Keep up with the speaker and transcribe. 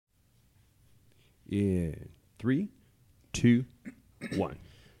In 3, 2, 1.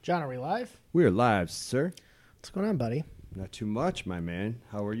 John, are we live? We're live, sir. What's going on, buddy? Not too much, my man.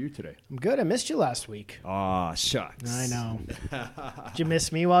 How are you today? I'm good. I missed you last week. Aw, shucks. I know. Did you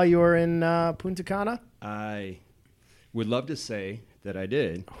miss me while you were in Punta Cana? I would love to say that I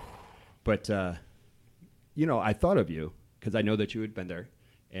did, but, I thought of you because I know that you had been there,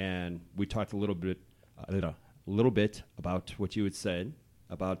 and we talked a little bit about what you had said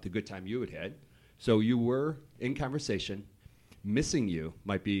about the good time you had had. So you were in conversation. Missing you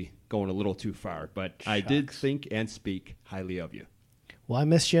might be going a little too far, but Shucks. I did think and speak highly of you. Well, I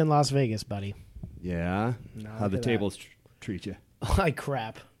missed you in Las Vegas, buddy. Yeah? No, How look the at tables treat you? Like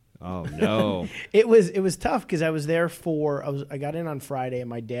crap. Oh, no. It was tough because I was there I got in on Friday and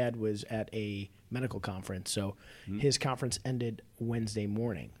my dad was at a medical conference, so his conference ended Wednesday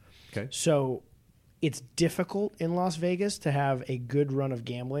morning. Okay. So it's difficult in Las Vegas to have a good run of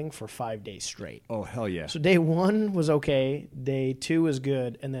gambling for 5 days straight. Oh, hell yeah. So day 1 was okay, day 2 was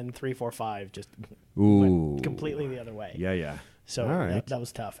good, and then 3, 4, 5 just Ooh. went completely the other way. Yeah. So All right. that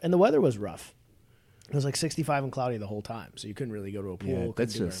was tough. And the weather was rough. It was like 65 and cloudy the whole time, so you couldn't really go to a pool, Yeah,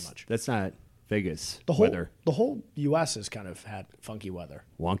 couldn't do very much. that's not Vegas The whole, weather. the whole U.S. has kind of had funky weather.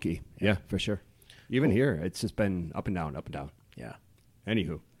 Wonky. Yeah, for sure. Even here, it's just been up and down, up and down. Yeah.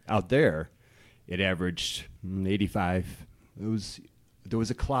 Anywho, out there, it averaged 85. There was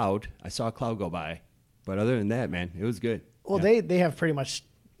a cloud. I saw a cloud go by. But other than that, man, it was good. Well, yeah. they have pretty much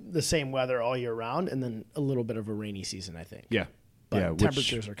the same weather all year round, and then a little bit of a rainy season, I think. Yeah. But yeah, which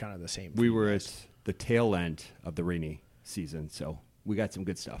temperatures are kind of the same. We were at the tail end of the rainy season, so we got some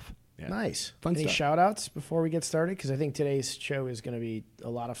good stuff. Yeah. Nice. Fun Any stuff. shout-outs before we get started? Because I think today's show is going to be a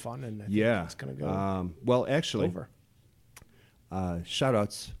lot of fun, and I think it's going to go well, actually, over.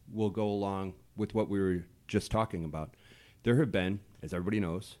 Shout-outs will go along with what we were just talking about. There have been, as everybody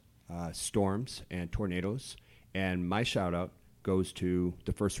knows, storms and tornadoes, and my shout-out goes to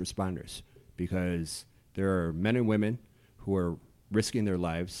the first responders because there are men and women who are risking their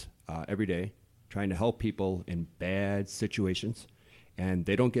lives every day trying to help people in bad situations, and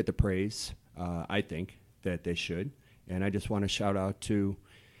they don't get the praise, I think, that they should. And I just want to shout out to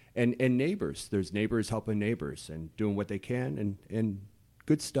and neighbors. There's neighbors helping neighbors and doing what they can, and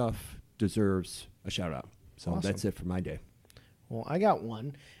good stuff deserves a shout out. So Awesome. That's it for my day. Well, I got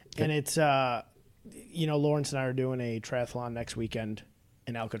one, Okay. and it's Lawrence and I are doing a triathlon next weekend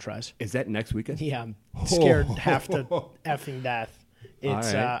in Alcatraz. Is that next weekend? Yeah, I'm scared half to effing death.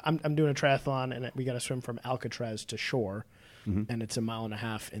 It's All right. I'm doing a triathlon, and we got to swim from Alcatraz to shore, Mm-hmm. and it's 1.5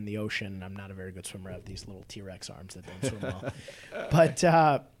 miles in the ocean. And I'm not a very good swimmer. I have these little T-Rex arms that don't swim well. But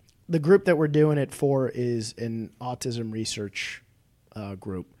the group that we're doing it for is an autism research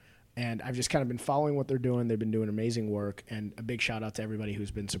group. And I've just kind of been following what they're doing. They've been doing amazing work. And a big shout out to everybody who's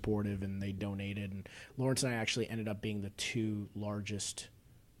been supportive and they donated. And Lawrence and I actually ended up being the two largest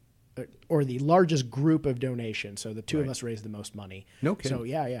or the largest group of donations. So the two of us raised the most money. No kidding. So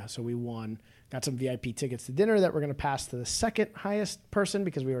yeah. So we won. Got some VIP tickets to dinner that we're going to pass to the second highest person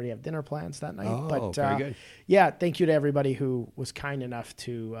because we already have dinner plans that night. Oh, but very good. Yeah, thank you to everybody who was kind enough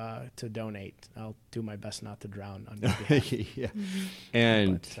to donate. I'll do my best not to drown on your behalf. Yeah.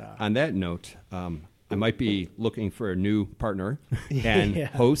 And But, on that note, I might be looking for a new partner and Yeah.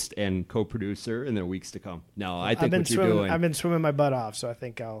 host and co-producer in the weeks to come. No, I think what you're doing. I've been swimming my butt off, so I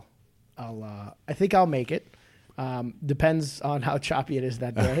think I'll make it. Depends on how choppy it is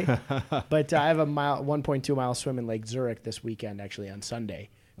that day. But I have a 1.2 mile swim in Lake Zurich this weekend, actually on Sunday,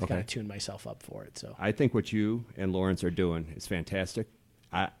 to kind of tune myself up for it. So I think what you and Lawrence are doing is fantastic.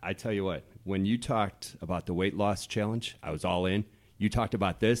 I tell you what, when you talked about the weight loss challenge, I was all in. You talked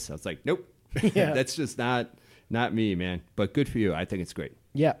about this, I was like, nope, Yeah. that's just not me, man. But good for you. I think it's great.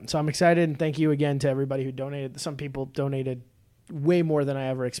 yeah, so I'm excited, and thank you again to everybody who donated. Some people donated way more than I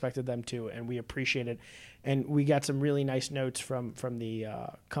ever expected them to, and we appreciate it. And we got some really nice notes from the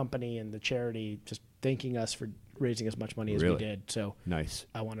company and the charity just thanking us for raising as much money as Really? we did. So Nice.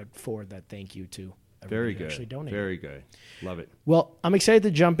 I want to forward that thank you to everybody Very who good. actually donated. Very good. Love it. Well, I'm excited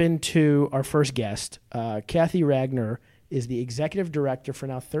to jump into our first guest. Kathy Ragnar is the executive director for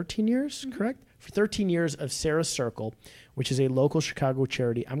now 13 years, correct? For 13 years of Sarah's Circle, which is a local Chicago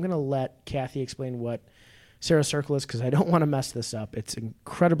charity. I'm going to let Kathy explain what Sarah's Circle is because I don't want to mess this up. It's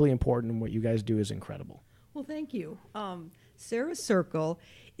incredibly important, and what you guys do is incredible. Well, thank you. Sarah's Circle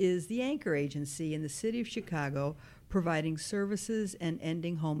is the anchor agency in the city of Chicago providing services and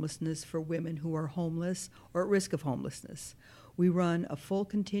ending homelessness for women who are homeless or at risk of homelessness. We run a full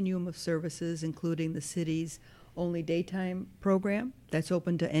continuum of services, including the city's only daytime program that's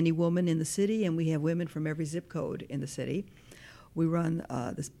open to any woman in the city, and we have women from every zip code in the city. We run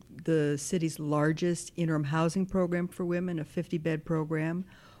the city's largest interim housing program for women, a 50-bed program.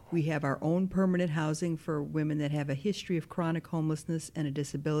 We have our own permanent housing for women that have a history of chronic homelessness and a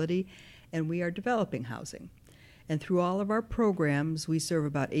disability, and we are developing housing. And through all of our programs, we serve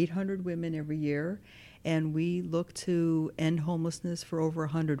about 800 women every year, and we look to end homelessness for over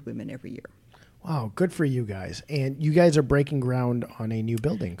 100 women every year. Wow, good for you guys. And you guys are breaking ground on a new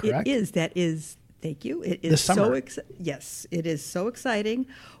building, correct? That is. Thank you. It is this summer. Yes, it is so exciting.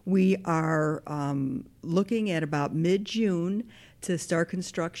 We are looking at about mid-June to start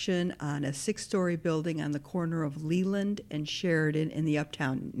construction on a 6-story building on the corner of Leland and Sheridan in the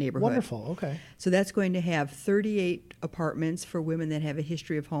Uptown neighborhood. Wonderful. Okay. So that's going to have 38 apartments for women that have a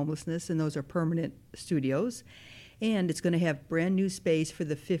history of homelessness, and those are permanent studios. And it's going to have brand new space for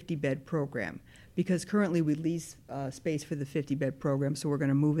the 50-bed program, because currently we lease space for the 50-bed program, so we're going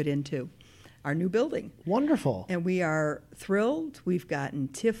to move it into our new building. Wonderful. And we are thrilled. We've gotten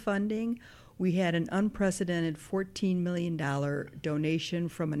TIF funding. We had an unprecedented $14 million donation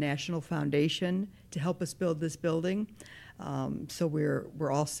from a national foundation to help us build this building. So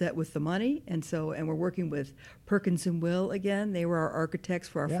we're all set with the money, and we're working with Perkins and Will again. They were our architects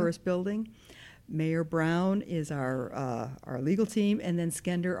for our first building. Mayor Brown is our legal team, and then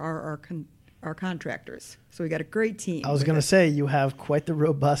Skender are our contractors. So we got a great team. I was going to say, you have quite the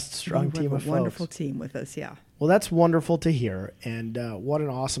robust, strong We team have of a folks. wonderful team with us, yeah. Well, that's wonderful to hear, and what an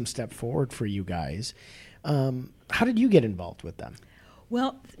awesome step forward for you guys. How did you get involved with them?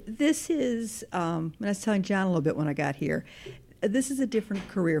 Well, this is, and I was telling John a little bit when I got here, this is a different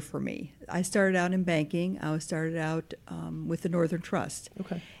career for me. I started out in banking. I started out with the Northern Trust.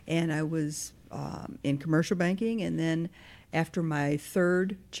 Okay. And I was in commercial banking, and then after my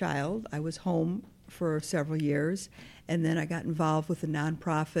third child, I was home for several years, and then I got involved with a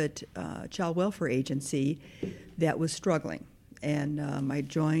nonprofit child welfare agency that was struggling. And I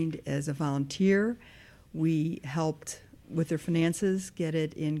joined as a volunteer. We helped with their finances, get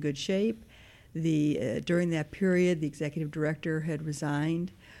it in good shape. During that period, the executive director had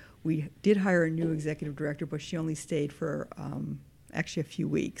resigned. We did hire a new executive director, but she only stayed for actually a few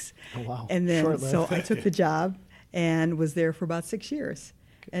weeks. Oh, wow. And then, Short-lived. so I took the job and was there for about 6 years.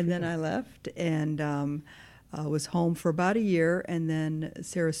 And then I left and was home for about a year. And then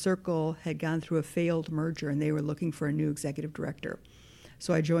Sarah Circle had gone through a failed merger, and they were looking for a new executive director.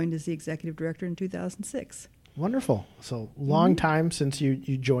 So I joined as the executive director in 2006. Wonderful. So long time since you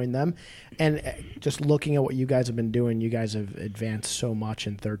joined them. And just looking at what you guys have been doing, you guys have advanced so much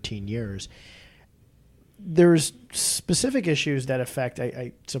in 13 years. There's specific issues that affect,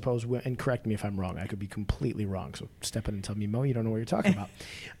 I suppose, and correct me if I'm wrong. I could be completely wrong. So step in and tell me, Mo, you don't know what you're talking about.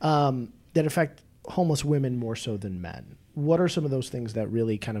 That affect homeless women more so than men. What are some of those things that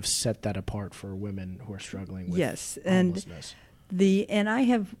really kind of set that apart for women who are struggling with homelessness? And I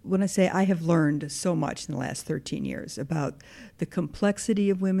have learned so much in the last 13 years about the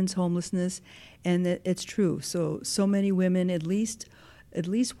complexity of women's homelessness, and that it's true. So many women, at least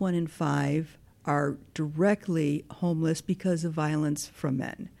 1 in 5, are directly homeless because of violence from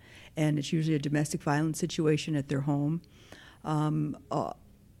men, and it's usually a domestic violence situation at their home.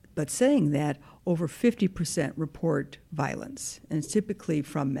 But saying that, over 50% report violence, and it's typically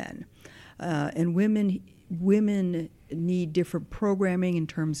from men. And women need different programming in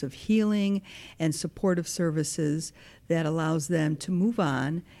terms of healing and supportive services that allows them to move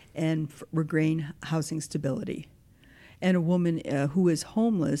on and regain housing stability. And a woman who is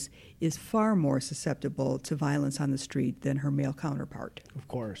homeless is far more susceptible to violence on the street than her male counterpart. Of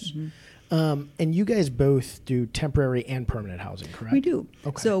course. Mm-hmm. And you guys both do temporary and permanent housing, correct? We do.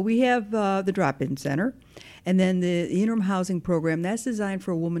 Okay. So we have the drop-in center, and then the interim housing program, that's designed for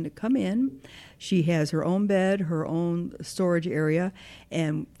a woman to come in. She has her own bed, her own storage area,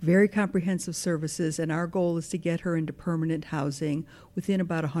 and very comprehensive services, and our goal is to get her into permanent housing within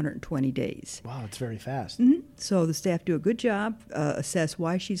about 120 days. Wow, that's very fast. Mm-hmm. So the staff do a good job, assess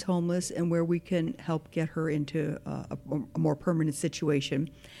why she's homeless and where we can help get her into a more permanent situation.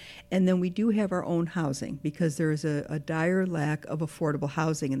 And then we do have our own housing because there is a dire lack of affordable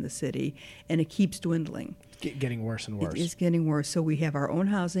housing in the city, and it keeps dwindling. Getting worse and worse. It is getting worse. So we have our own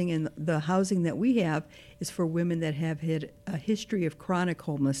housing, and the housing that we have is for women that have had a history of chronic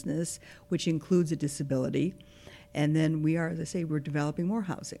homelessness, which includes a disability. And then we are, as I say, we're developing more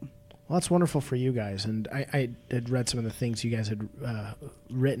housing. Well, that's wonderful for you guys. And I had read some of the things you guys had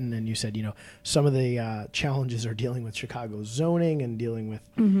written, and you said, some of the challenges are dealing with Chicago's zoning and dealing with,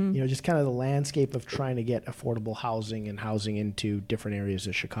 just kind of the landscape of trying to get affordable housing and housing into different areas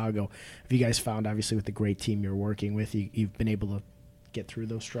of Chicago. Have you guys found, obviously, with the great team you're working with, you've been able to get through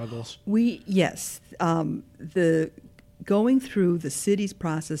those struggles? Yes. going through the city's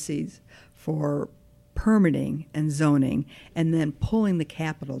processes for permitting and zoning and then pulling the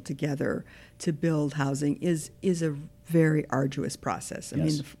capital together to build housing is a very arduous process. I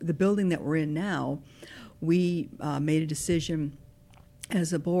Yes. mean, the building that we're in now, we made a decision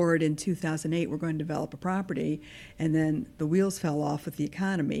as a board in 2008, we're going to develop a property, and then the wheels fell off with the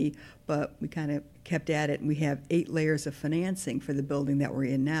economy, but we kind of kept at it, and we have 8 layers of financing for the building that we're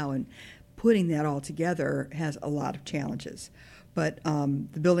in now, and putting that all together has a lot of challenges. But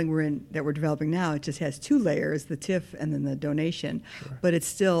the building we're in that we're developing now, it just has 2 layers, the TIF and then the donation, but it's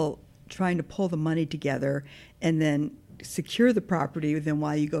still trying to pull the money together and then secure the property. Then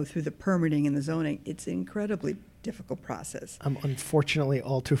while you go through the permitting and the zoning, it's an incredibly difficult process. I'm unfortunately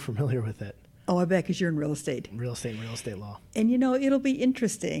all too familiar with it. Oh, I bet, because you're in real estate. Real estate and real estate law. And you know, it'll be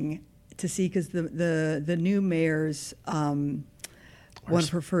interesting to see, because the new mayor's one of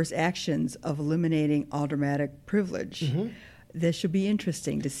her first actions of eliminating aldermanic privilege. Mm-hmm. This should be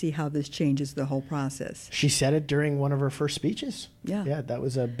interesting to see how this changes the whole process. She said it during one of her first speeches. Yeah. Yeah, that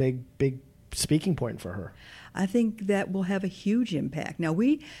was a big speaking point for her. I think that will have a huge impact. Now,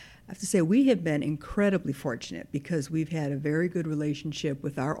 I have to say, we have been incredibly fortunate because we've had a very good relationship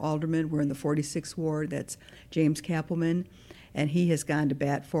with our alderman. We're in the 46th Ward. That's James Kappelman, and he has gone to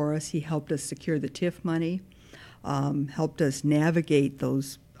bat for us. He helped us secure the TIF money, helped us navigate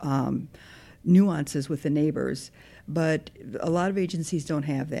those nuances with the neighbors. But a lot of agencies don't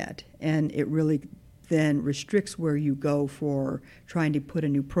have that, and it really then restricts where you go for trying to put a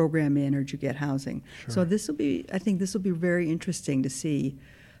new program in or to get housing. Sure. So I think this will be very interesting to see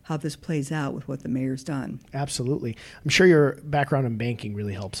how this plays out with what the mayor's done. Absolutely. I'm sure your background in banking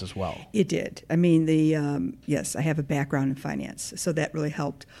really helps as well. It did. I mean, yes, I have a background in finance, so that really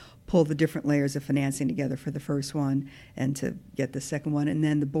helped pull the different layers of financing together for the first one and to get the second one. And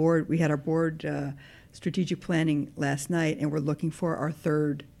then the board, we had our board strategic planning last night, and we're looking for our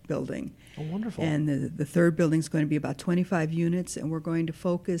third building. Oh, wonderful. And the third building is going to be about 25 units, and we're going to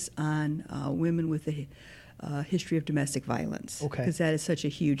focus on women with a history of domestic violence. Okay. Because that is such a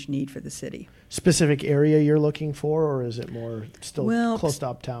huge need for the city. Specific area you're looking for, or is it more still Well, close to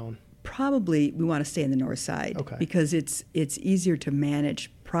uptown? Probably we want to stay in the north side. Okay. Because it's easier to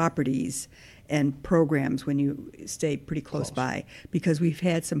manage properties and programs when you stay pretty close by, because we've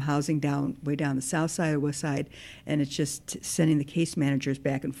had some housing way down the south side or west side, and it's just sending the case managers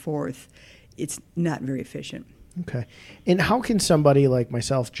back and forth. It's not very efficient. Okay. And how can somebody like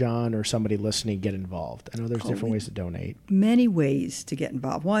myself, John, or somebody listening get involved? I know there's different ways to donate. Many ways to get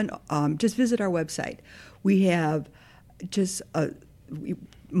involved. One, just visit our website. We have just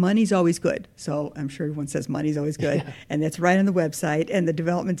money's always good. So I'm sure everyone says money's always good. Yeah. And that's right on the website. And the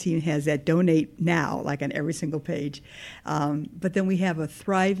development team has that donate now, like on every single page. But then we have a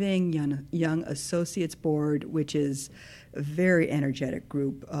thriving young associates board, which is a very energetic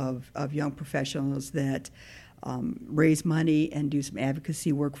group of young professionals that raise money and do some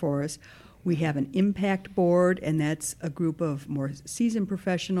advocacy work for us. We have an impact board, and that's a group of more seasoned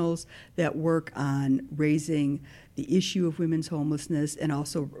professionals that work on raising the issue of women's homelessness and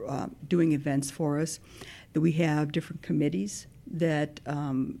also doing events for us. That we have different committees that,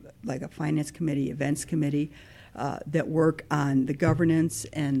 like a finance committee, events committee, that work on the governance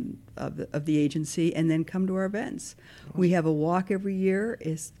and of the agency, and then come to our events. Awesome. We have a walk every year.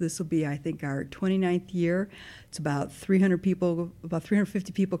 This will be, I think, our 29th year. It's about 300 people, about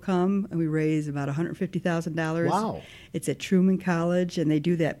 350 people come, and we raise about $150,000. Wow! It's at Truman College, and they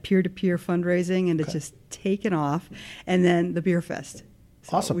do that peer-to-peer fundraising, and it's just taken off. And then the Beer Fest.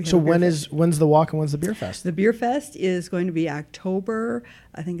 Awesome. So when's the walk and when's the Beer Fest? The Beer Fest is going to be October.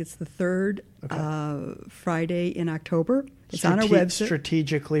 I think it's the third Friday in October. It's on our website.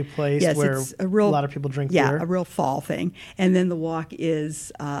 Strategically placed where a lot of people drink beer. Yeah, a real fall thing. And then the walk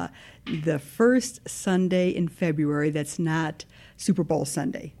is the first Sunday in February that's not Super Bowl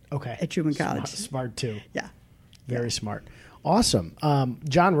Sunday. Okay. At Truman College. Smart too. Yeah. Very smart. Awesome.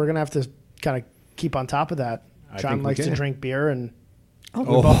 John, we're going to have to kind of keep on top of that. John likes to drink beer, and we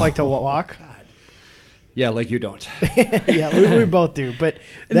both like to walk. God. Yeah, like you don't. Yeah, we both do. But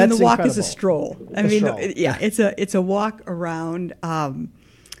and then the walk incredible. Is a stroll. Yeah, it's a walk around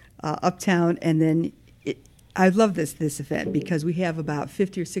uptown, and then I love this event because we have about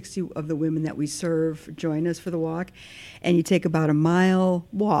 50 or 60 of the women that we serve join us for the walk, and you take about a mile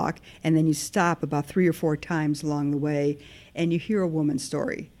walk, and then you stop about 3 or 4 times along the way, and you hear a woman's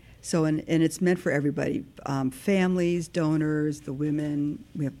story. So, and it's meant for everybody, families, donors, the women.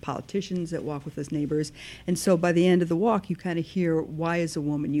 We have politicians that walk with us, neighbors. And so by the end of the walk, you kind of hear, why is a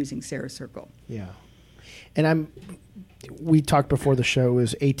woman using Sarah Circle? Yeah. And I'm we talked before the show, it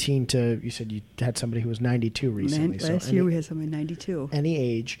was 18 to, you said you had somebody who was 92 recently. Last year we had someone 92. Any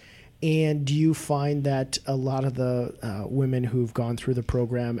age. And do you find that a lot of the women who've gone through the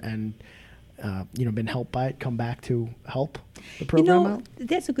program and been helped by it come back to help the program out?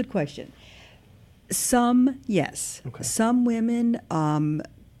 That's a good question. Some, yes. Okay. Some women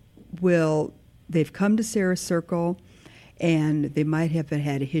they've come to Sarah's Circle, and they might have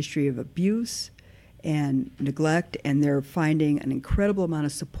had a history of abuse and neglect, and they're finding an incredible amount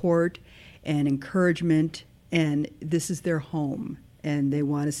of support and encouragement, and this is their home, and they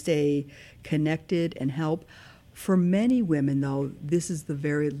want to stay connected and help. For many women, though, this is the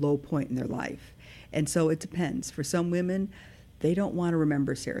very low point in their life, and so it depends. For some women, they don't want to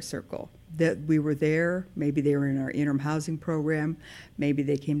remember Sarah's Circle. That we were there, maybe they were in our interim housing program, maybe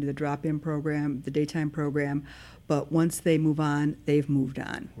they came to the drop-in program, the daytime program, but once they move on, they've moved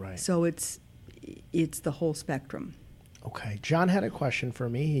on. Right. So it's the whole spectrum. Okay. John had a question for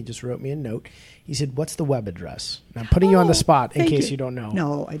me. He just wrote me a note. He said, what's the web address? Now, I'm putting you on the spot in case you don't know.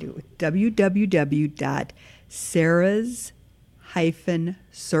 No, I do.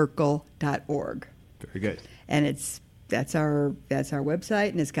 www.sarahs-circle.org. Very good. And that's our website,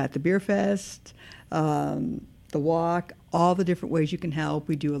 and it's got the beer fest, the walk, all the different ways you can help.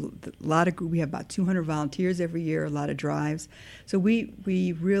 We do a lot of. We have about 200 volunteers every year, a lot of drives. So we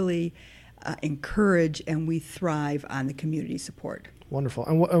really encourage and we thrive on the community support. Wonderful,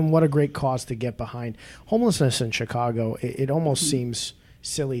 and what a great cause to get behind. Homelessness in Chicago. It almost seems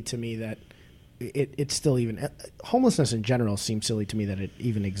silly to me that it's still even homelessness in general seems silly to me that it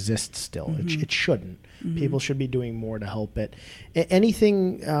even exists still. Mm-hmm. It shouldn't. Mm-hmm. People should be doing more to help it.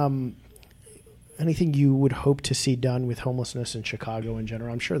 Anything you would hope to see done with homelessness in Chicago in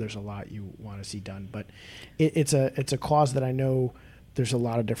general? I'm sure there's a lot you want to see done, but it's a cause that I know there's a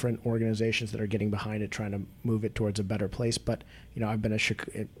lot of different organizations that are getting behind it, trying to move it towards a better place. But I've been a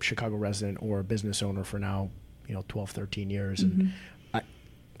Chicago resident or a business owner for now 12, 13 years, mm-hmm. and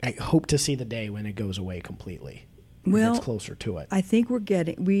I hope to see the day when it goes away completely. Well, it's closer to it. I think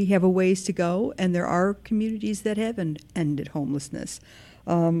we have a ways to go, and there are communities that have ended homelessness.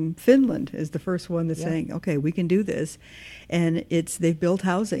 Finland is the first one that's saying, okay, we can do this. And they've built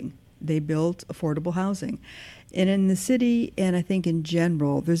housing. They built affordable housing. And in the city, and I think in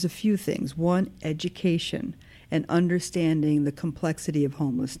general, there's a few things. One, education and understanding the complexity of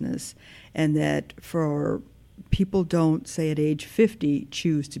homelessness, and that for people don't, say at age 50,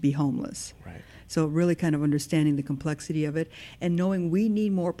 choose to be homeless. Right. So really kind of understanding the complexity of it and knowing we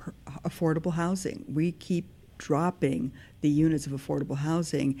need more affordable housing. We keep dropping the units of affordable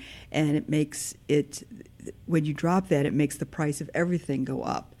housing, and it makes it, when you drop that, it makes the price of everything go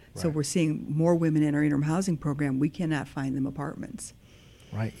up. Right. So we're seeing more women in our interim housing program. We cannot find them apartments.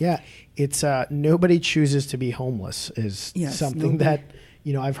 Right. Yeah. It's nobody chooses to be homeless is something that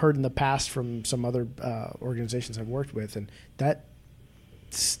I've heard in the past from some other organizations I've worked with, and that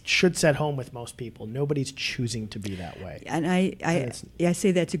should set home with most people. Nobody's choosing to be that way. And I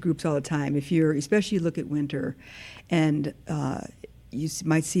say that to groups all the time. Especially you look at winter, and you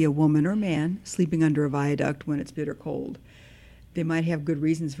might see a woman or man sleeping under a viaduct when it's bitter cold. They might have good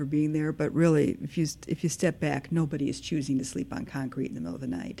reasons for being there, but really, if you step back, nobody is choosing to sleep on concrete in the middle of the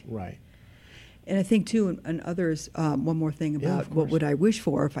night. Right. And I think, too, and others, one more thing about what would I wish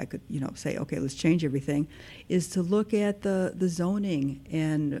for if I could, say, okay, let's change everything, is to look at the zoning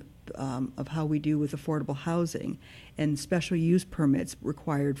and of how we do with affordable housing and special use permits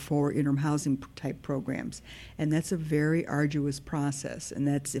required for interim housing type programs. And that's a very arduous process. And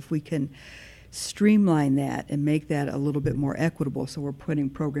that's if we can streamline that and make that a little bit more equitable, so we're putting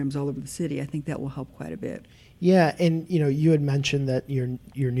programs all over the city, I think that will help quite a bit. Yeah, and you had mentioned that your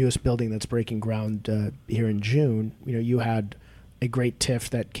newest building that's breaking ground here in June, you had a great TIF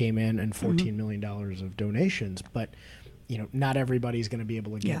that came in and $14 million of donations, but not everybody's going to be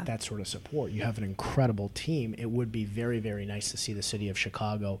able to get that sort of support. You have an incredible team. It would be very, very nice to see the city of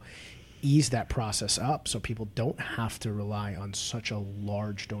Chicago ease that process up so people don't have to rely on such a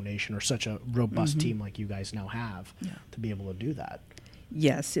large donation or such a robust team like you guys now have to be able to do that.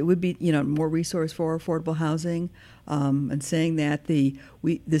 Yes, it would be more resource for affordable housing, and saying that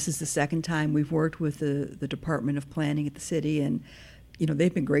this is the second time we've worked with the Department of Planning at the city, and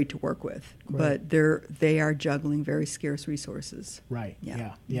they've been great to work with, but they are juggling very scarce resources. Right.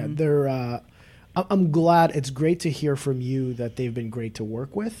 Yeah. They're. I'm glad. It's great to hear from you that they've been great to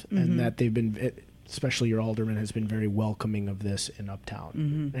work with, and that they've been, especially your alderman, has been very welcoming of this in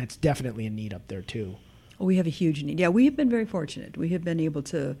Uptown, and it's definitely a need up there too. We have a huge need. Yeah, we have been very fortunate. We have been able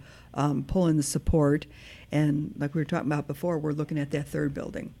to pull in the support, and like we were talking about before, we're looking at that third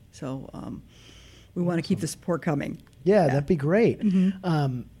building. So we want to keep the support coming. Yeah, that'd be great.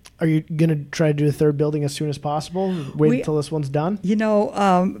 Are you going to try to do a third building as soon as possible? Wait until this one's done? You know,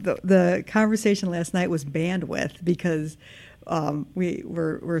 the conversation last night was bandwidth because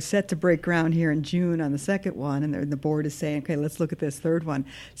we're set to break ground here in June on the second one, and the board is saying, okay, let's look at this third one.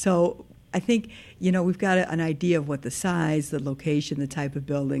 So I think, you know, we've got an idea of what the size, the location, the type of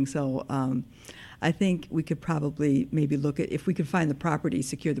building. So I think we could probably maybe look at, if we could find the property,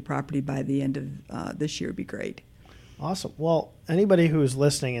 secure the property by the end of this year would be great. Awesome. Well, anybody who's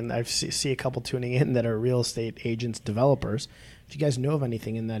listening, and I see a couple tuning in that are real estate agents, developers, if you guys know of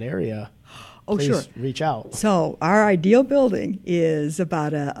anything in that area, please sure. reach out. So our ideal building is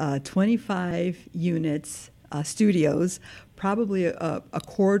about a 25 units, studios, probably a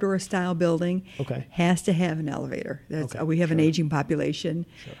corridor style building. Okay. Has to have an elevator. Okay, We have an aging population,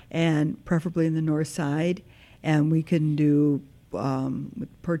 and preferably in the north side, and we can do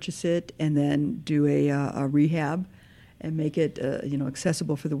purchase it and then do a rehab and make it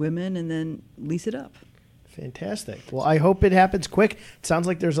accessible for the women, and then lease it up. Fantastic. Well, I hope it happens quick. It sounds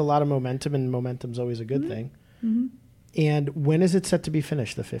like there's a lot of momentum, and momentum's always a good thing. And when is it set to be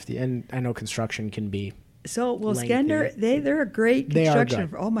finished, the 50? And I know construction can be So, well, lengthy. Skender, they're a great They are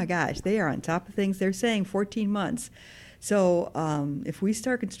construction. good. Oh my gosh, they are on top of things. They're saying 14 months. So, if we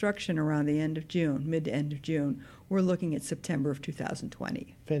start construction around the end of June, mid to end of June, we're looking at September of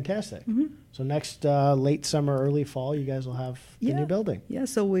 2020. fantastic. So next late summer, early fall, you guys will have the new building. Yeah,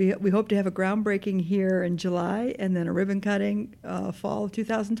 so we hope to have a groundbreaking here in July, and then a ribbon cutting fall of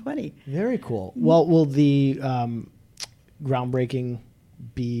 2020. Very cool. Well, will the groundbreaking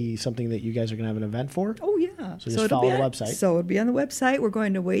be something that you guys are going to have an event for? Oh yeah. So just it'll follow be the on- website. So it'll be on the website. We're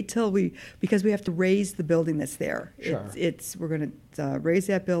going to wait till because we have to raise the building that's there. Sure. We're going to raise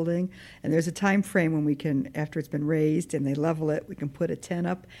that building, and there's a time frame when we can, after it's been raised and they level it, we can put a tent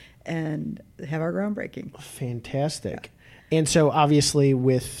up and have our groundbreaking. Fantastic. And so obviously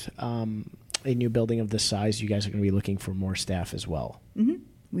with a new building of this size, you guys are going to be looking for more staff as well.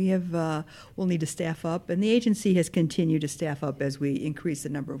 We have, we'll need to staff up, and the agency has continued to staff up as we increase the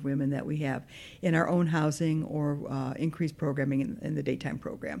number of women that we have in our own housing or increase programming in the daytime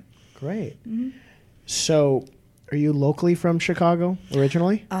program. Great. So are you locally from Chicago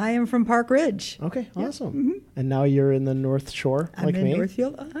originally? I am from Park Ridge. Okay, awesome. And now you're in the North Shore I'm like in me?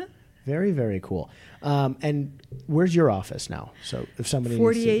 Northfield. Very, very cool. And where's your office now? So if somebody needs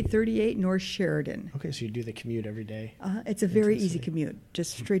 4838 North Sheridan. to, okay, so you do the commute every day. It's a very easy commute,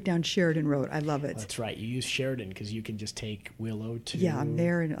 just straight down Sheridan Road. I love it. That's right. You use Sheridan because you can just take Willow to. Yeah, I'm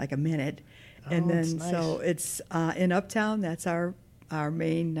there in like a minute, and Oh, then that's so nice. it's in Uptown. That's our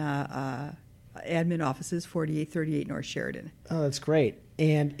main admin offices, 4838 North Sheridan. Oh, that's great.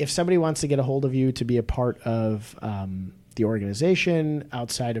 And if somebody wants to get a hold of you to be a part of the organization,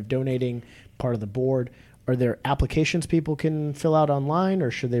 outside of donating, part of the board, are there applications people can fill out online,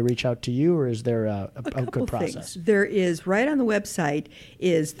 or should they reach out to you, or is there a couple good process? things. There is, right on the website,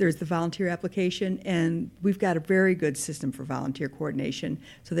 there's the volunteer application, and we've got a very good system for volunteer coordination,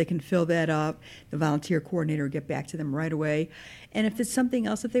 so they can fill that up. The volunteer coordinator will get back to them right away. And if it's something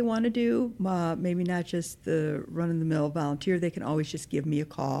else that they want to do, maybe not just the run-of-the-mill volunteer, they can always just give me a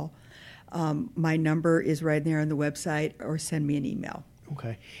call. My number is right there on the website, or send me an email.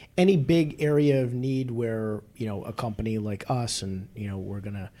 Okay. Any big area of need where, a company like us, and, we're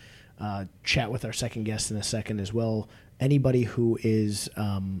going to chat with our second guest in a second as well, anybody who is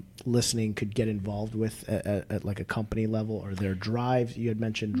listening could get involved with at like a company level, or their drives? You had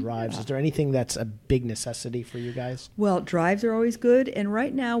mentioned drives. Is there anything that's a big necessity for you guys? Well, drives are always good, and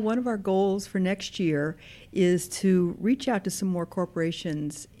right now one of our goals for next year is to reach out to some more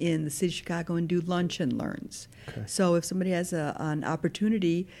corporations in the city of Chicago and do lunch and learns. Okay. So if somebody has an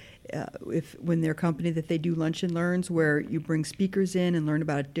opportunity, when their company, that they do lunch and learns where you bring speakers in and learn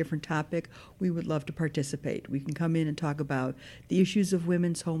about a different topic, we would love to participate. We can come in and talk about the issues of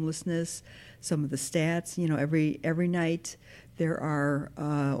women's homelessness, some of the stats. Every night there are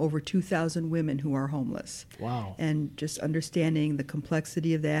over 2,000 women who are homeless. Wow. And just understanding the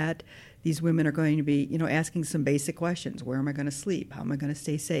complexity of that. These women are going to be, asking some basic questions. Where am I going to sleep? How am I going to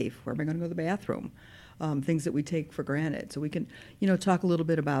stay safe? Where am I going to go to the bathroom? Things that we take for granted. So we can, talk a little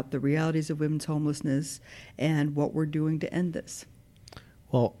bit about the realities of women's homelessness and what we're doing to end this.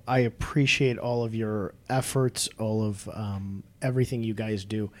 Well, I appreciate all of your efforts, all of everything you guys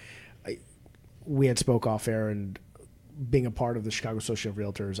do. We had spoke off air, and being a part of the Chicago Association of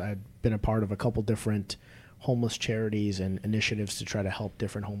Realtors, I had been a part of a couple different homeless charities and initiatives to try to help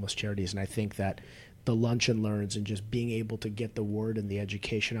different homeless charities. And I think that the lunch and learns and just being able to get the word and the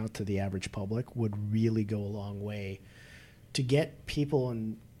education out to the average public would really go a long way to get people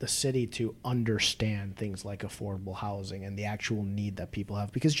and the city to understand things like affordable housing and the actual need that people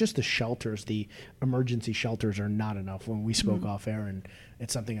have, because just the shelters, the emergency shelters, are not enough. When we spoke off air, and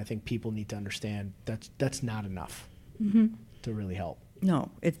it's something I think people need to understand, that's not enough to really help.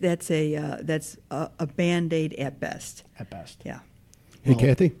 No, that's a Band-Aid at best. At best. Yeah. Hey, Well-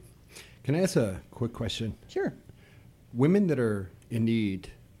 Kathy, can I ask a quick question? Sure. Women that are in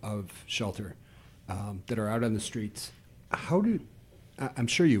need of shelter, that are out on the streets, I'm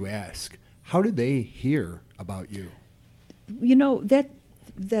sure you ask, how do they hear about you? You know,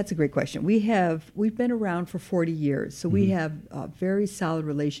 that's a great question. We've been around for 40 years, so we have very solid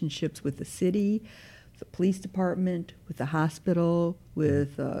relationships with the city, the police department, with the hospital,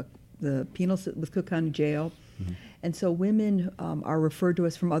 with with Cook County Jail, and so women are referred to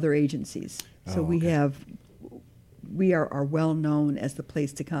us from other agencies. So we are well known as the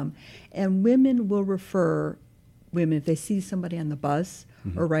place to come, and women will refer women if they see somebody on the bus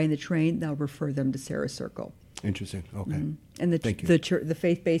or riding the train. They'll refer them to Sarah Circle. Interesting. Okay. And Thank you. the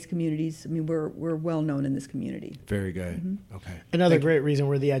faith-based communities. I mean, we're well known in this community. Very good. Okay. Another great reason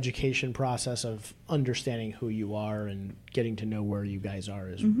where the education process of understanding who you are and getting to know where you guys are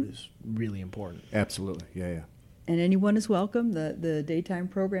is really important. Absolutely. Yeah. And anyone is welcome. The daytime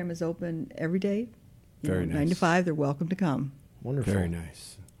program is open every day. Very 9 to nice. 5. They're welcome to come. Wonderful. Very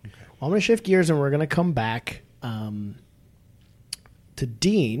nice. Okay. Well, I'm going to shift gears and we're going to come back to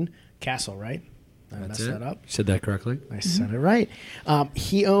Dean Castle, right? I messed that up. You said that correctly. I said it right.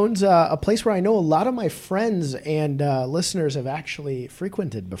 He owns a place where I know a lot of my friends and listeners have actually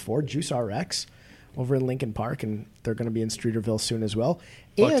frequented before, Juice RX, over in Lincoln Park, and they're going to be in Streeterville soon as well.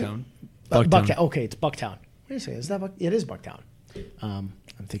 Bucktown. Bucktown. Okay, it's Bucktown. Wait a second, is that it is Bucktown. I'm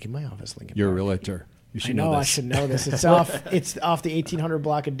thinking my office, Lincoln You're a Park. realtor. You I should know, know I this. should know this. It's off the 1800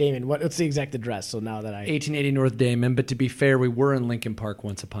 block of Damon. What's the exact address? So now that 1880 North Damon, but to be fair, we were in Lincoln Park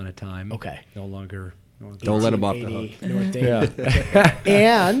once upon a time. Okay. No longer. Don't let him off the hook. 1880 North Damon.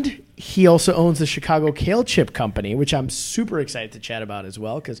 And he also owns the Chicago Kale Chip Company, which I'm super excited to chat about as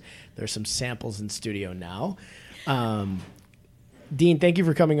well, because there's some samples in studio now. Dean, thank you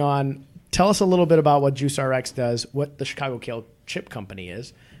for coming on. Tell us a little bit about what Juice RX does, what the Chicago Kale Chip Company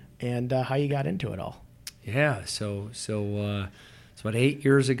is, and how you got into it all. Yeah, so about 8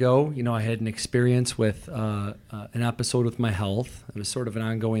 years ago, I had an experience with an episode with my health. It was sort of an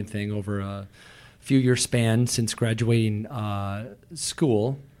ongoing thing over a few year span since graduating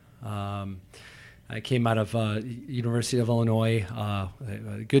school. I came out of University of Illinois, a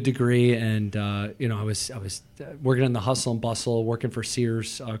good degree, and I was working in the hustle and bustle, working for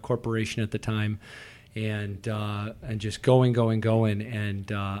Sears Corporation at the time, and just going,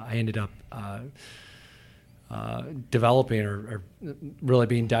 and I ended up developing or really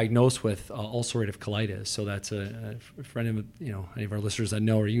being diagnosed with ulcerative colitis. So that's a friend of any of our listeners that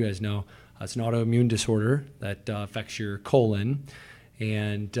know or you guys know, it's an autoimmune disorder that affects your colon.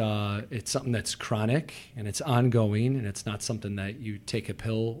 And it's something that's chronic and it's ongoing, and it's not something that you take a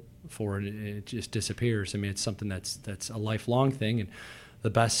pill for and it just disappears. I mean, it's something that's a lifelong thing. And the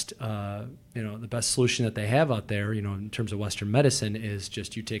best solution that they have out there, in terms of Western medicine, is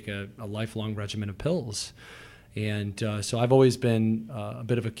just you take a lifelong regimen of pills. And so I've always been a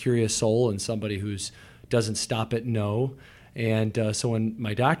bit of a curious soul and somebody who's doesn't stop at no. And so when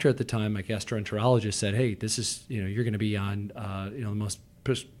my doctor at the time, my gastroenterologist, said, "Hey, this is you're going to be on the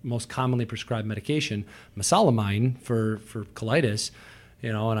most commonly prescribed medication, mesalamine for colitis,"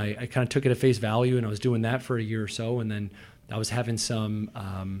 and I kind of took it at face value, and I was doing that for a year or so, and then I was having some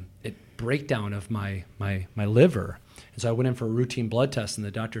breakdown of my liver, and so I went in for a routine blood test, and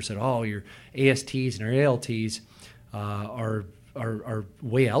the doctor said, "Oh, your ASTs and your ALTs are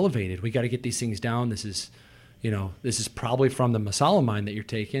way elevated. We got to get these things down. This is probably from the mesalamine that you're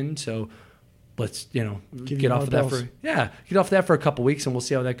taking. So let's, get off of that for a couple weeks and we'll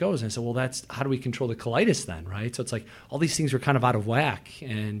see how that goes." And I said, well, that's how do we control the colitis then, right? So it's like all these things were kind of out of whack.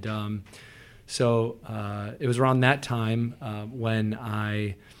 And so it was around that time when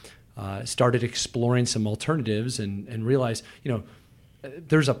I started exploring some alternatives and realized,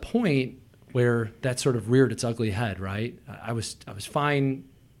 there's a point where that sort of reared its ugly head, right? I was fine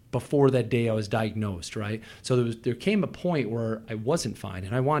before that day I was diagnosed, right? So there came a point where I wasn't fine,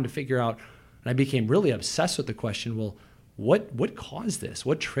 and I wanted to figure out, and I became really obsessed with the question, well, what caused this?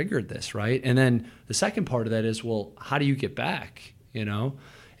 What triggered this, right? And then the second part of that is, well, how do you get back, And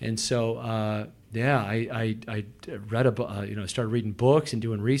so, I read started reading books and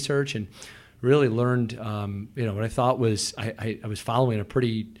doing research, and really learned, what I thought was I was following a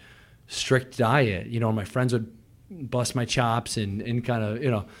pretty strict diet. My friends would bust my chops and kind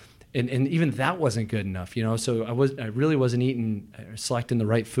of, and even that wasn't good enough, you know. So I really wasn't selecting the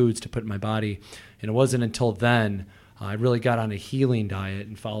right foods to put in my body, and it wasn't until then I really got on a healing diet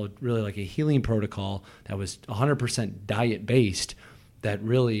and followed really like a healing protocol that was 100% diet based. That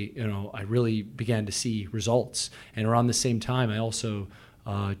really, you know, I really began to see results. And around the same time, I also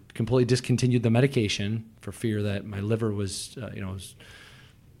completely discontinued the medication for fear that my liver was,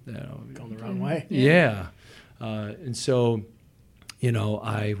 Going the wrong way. Yeah. And so, you know,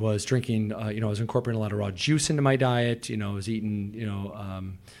 I was drinking, I was incorporating a lot of raw juice into my diet. You know, I was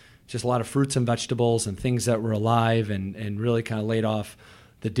eating, just a lot of fruits and vegetables and things that were alive, and really kind of laid off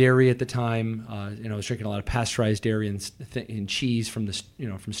the dairy at the time. I was drinking a lot of pasteurized dairy and cheese from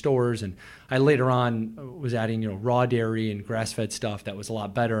from stores. And I later on was adding, raw dairy and grass-fed stuff that was a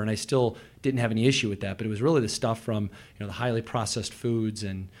lot better. And I still didn't have any issue with that, but it was really the stuff from, the highly processed foods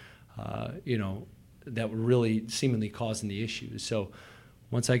and, that were really seemingly causing the issues. So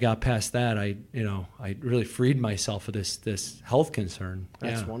once I got past that, I really freed myself of this health concern.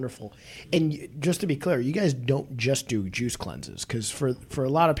 That's wonderful. And just to be clear, you guys don't just do juice cleanses, because for a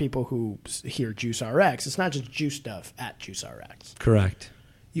lot of people who hear Juice RX, it's not just juice stuff at Juice RX. Correct.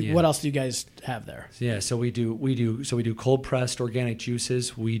 What else do you guys have there? Yeah, so we do cold pressed organic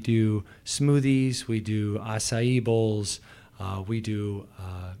juices. We do smoothies. We do acai bowls. We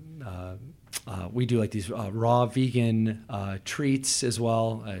do like these raw vegan treats as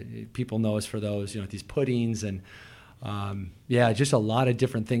well. People know us for those, these puddings and just a lot of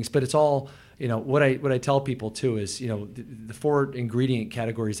different things. But it's all, what I tell people too is, the 4 ingredient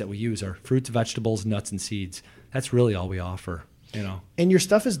categories that we use are fruits, vegetables, nuts, and seeds. That's really all we offer. And your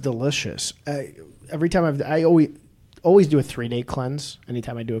stuff is delicious. Every time I always do a 3-day cleanse.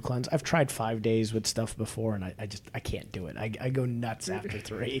 Anytime I do a cleanse, I've tried 5 days with stuff before, and I can't do it. I go nuts after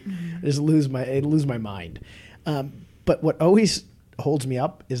 3. I just lose my mind. But what always holds me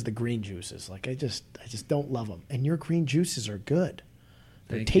up is the green juices. Like I just don't love them. And your green juices are good.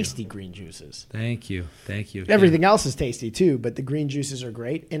 They're tasty green juices. Thank you. Everything else is tasty too, but the green juices are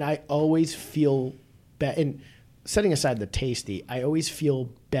great. And I always feel and setting aside the tasty, I always feel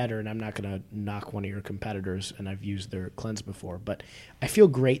better, and I'm not going to knock one of your competitors, and I've used their cleanse before, but I feel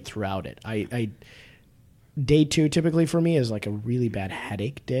great throughout it. Day 2 typically for me is like a really bad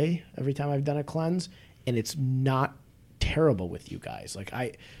headache day every time I've done a cleanse, and it's not terrible with you guys. Like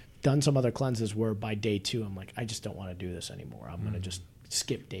I done some other cleanses where by day 2 I'm like, I just don't want to do this anymore. I'm going to just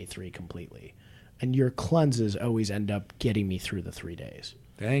skip day 3 completely. And your cleanses always end up getting me through the 3 days.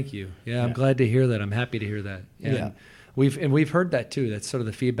 Thank you. Yeah, I'm glad to hear that. I'm happy to hear that. And we've heard that too. That's sort of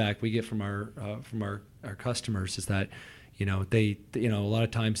the feedback we get from our customers is that, they a lot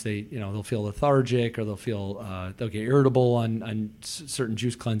of times they'll feel lethargic, or they'll get irritable on certain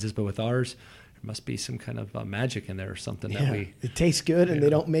juice cleanses, but with ours, there must be some kind of magic in there or something that it tastes good and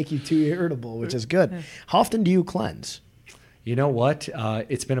they don't make you too irritable, which is good. How often do you cleanse? You know what?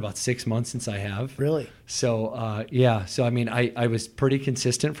 It's been about 6 months since I have. Really? So, So, I mean, I was pretty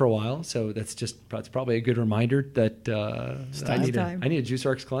consistent for a while. So that's probably a good reminder that I need a Juice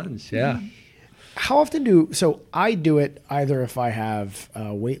RX cleanse. Yeah. How often so I do it either if I have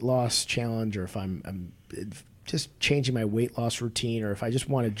a weight loss challenge, or if I'm just changing my weight loss routine, or if I just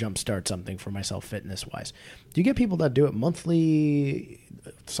want to jumpstart something for myself fitness-wise. Do you get people that do it monthly?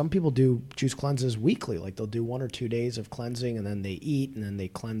 Some people do juice cleanses weekly, like they'll do 1 or 2 days of cleansing, and then they eat, and then they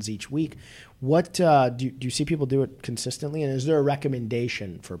cleanse each week. What do you see people do it consistently, and is there a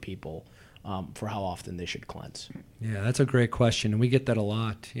recommendation for people for how often they should cleanse? Yeah, that's a great question, and we get that a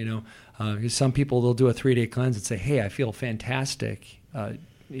lot. Some people, they'll do a 3-day cleanse and say, "Hey, I feel fantastic.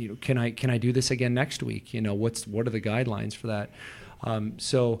 Can I do this again next week? What are the guidelines for that?"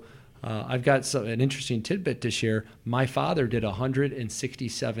 I've got an interesting tidbit to share. My father did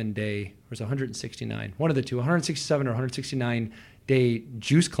 167-day, or was it 169? One of the two, 167 or 169-day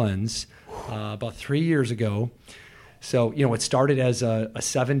juice cleanse about 3 years ago. So, it started as a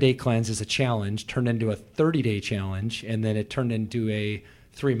 7-day cleanse as a challenge, turned into a 30-day challenge, and then it turned into a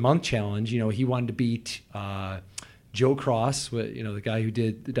 3-month challenge. He wanted to beat Joe Cross, the guy who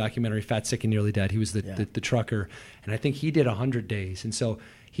did the documentary Fat, Sick, and Nearly Dead. He was the trucker, and I think he did 100 days. And so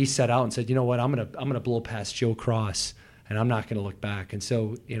he set out and said, "You know what? I'm gonna blow past Joe Cross, and I'm not gonna look back." And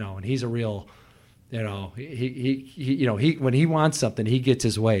so, and he's a real, he when he wants something, he gets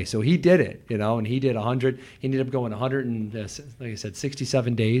his way. So he did it, and he did 100. He ended up going 100 and like I said,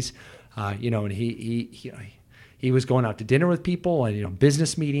 67 days, and he was going out to dinner with people and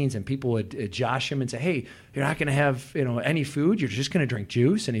business meetings, and people would josh him and say, "Hey, you're not going to have any food. You're just going to drink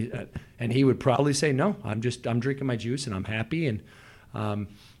juice." And he would probably say, "No, I'm drinking my juice and I'm happy." And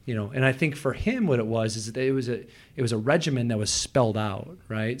and I think for him what it was is that it was a regimen that was spelled out,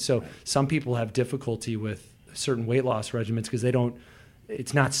 right? So some people have difficulty with certain weight loss regimens because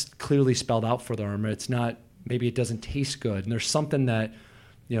it's not clearly spelled out for them. It's not, maybe it doesn't taste good. And there's something that,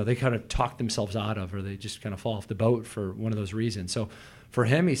 they kind of talk themselves out of, or they just kind of fall off the boat for one of those reasons. So for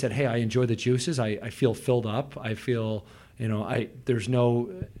him, he said, hey, I enjoy the juices. I feel filled up. I feel, there's no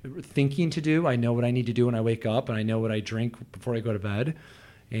thinking to do. I know what I need to do when I wake up, and I know what I drink before I go to bed.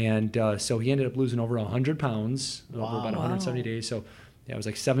 And so he ended up losing over 100 pounds over about 170 days. So it was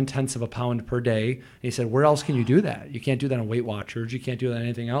like 0.7 of a pound per day. And he said, where else can you do that? You can't do that on Weight Watchers. You can't do that on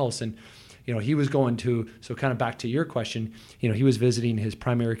anything else. And he was going to, so kind of back to your question, he was visiting his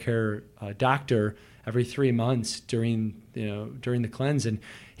primary care doctor every 3 months during the cleanse. And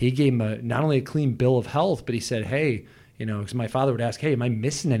he gave him not only a clean bill of health, but he said, hey, because my father would ask, hey, am I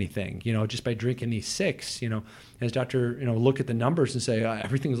missing anything, just by drinking these 6, and his doctor, look at the numbers and say,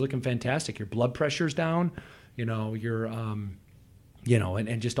 everything's looking fantastic. Your blood pressure's down, your,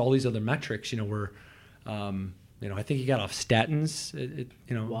 and just all these other metrics, were, I think he got off statins,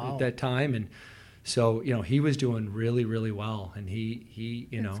 at that time. And so, he was doing really, really well. And he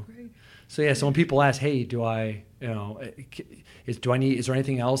That's great. So yeah, so when people ask, hey, do I, is there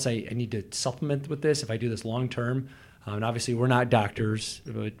anything else I need to supplement with this if I do this long term? And obviously we're not doctors,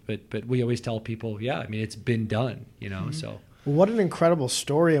 but we always tell people, yeah, I mean, it's been done, so. What an incredible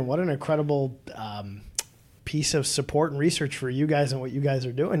story, and what an incredible piece of support and research for you guys and what you guys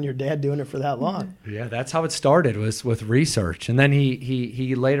are doing. Your dad doing it for that long. Yeah, that's how it started, was with research. And then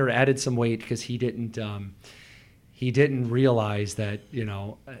he later added some weight because he didn't realize that,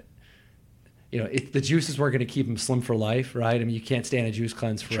 the juices weren't going to keep him slim for life, right? I mean, you can't stay on a juice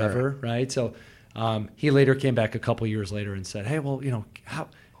cleanse forever, Sure. right? So he later came back a couple years later and said, hey, well,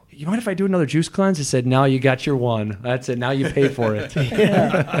 you mind if I do another juice cleanse? I said, no, you got your one. That's it. Now you pay for it.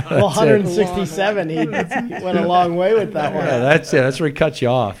 Yeah. Well, 167, he went a long way with that one. Yeah, that's it. That's where he cuts you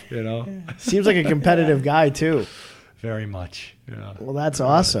off, Seems like a competitive guy, too. Very much. Yeah. Well, that's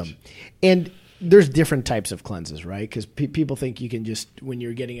awesome. And there's different types of cleanses, right? Because people think you can just, when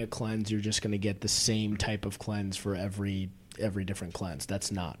you're getting a cleanse, you're just going to get the same type of cleanse for every different cleanse.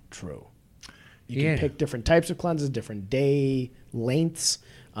 That's not true. You can pick different types of cleanses, different day lengths,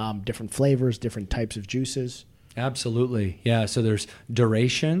 different flavors, different types of juices. Absolutely. Yeah. So there's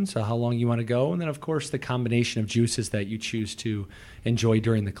duration, so how long you want to go. And then, of course, the combination of juices that you choose to enjoy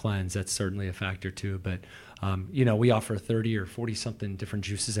during the cleanse. That's certainly a factor, too. But, we offer 30 or 40-something different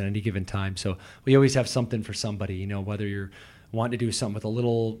juices at any given time. So we always have something for somebody, whether you're wanting to do something with a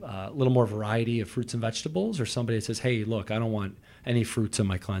little more variety of fruits and vegetables, or somebody that says, hey, look, I don't want any fruits in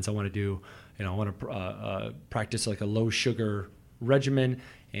my cleanse. I want to do, I want to practice like a low sugar regimen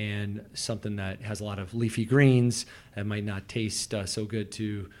and something that has a lot of leafy greens that might not taste so good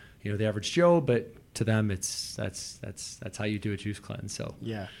to the average Joe, but to them that's how you do a juice cleanse. So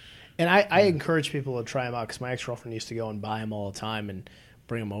yeah, and I encourage people to try them out, because my ex-girlfriend used to go and buy them all the time and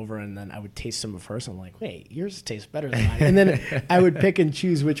bring them over, and then I would taste some of hers. I'm like, wait, yours tastes better than mine. And then I would pick and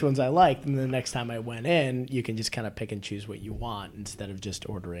choose which ones I liked, and the next time I went in, you can just kind of pick and choose what you want instead of just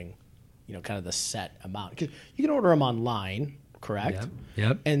ordering, kind of the set amount. 'Cause you can order them online, correct?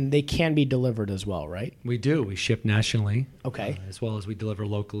 Yep. And they can be delivered as well, right? We do. We ship nationally. Okay. As well as we deliver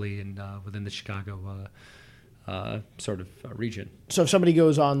locally and within the Chicago region. So if somebody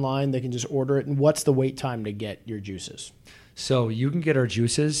goes online, they can just order it. And what's the wait time to get your juices? So you can get our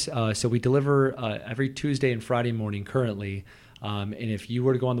juices. So we deliver every Tuesday and Friday morning currently. And if you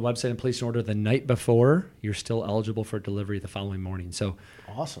were to go on the website and place an order the night before, you're still eligible for delivery the following morning. So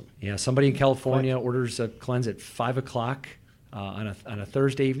awesome. Yeah, somebody in California orders a cleanse at 5 o'clock on a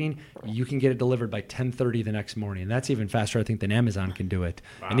Thursday evening, you can get it delivered by 10:30 the next morning. And that's even faster, I think, than Amazon can do it.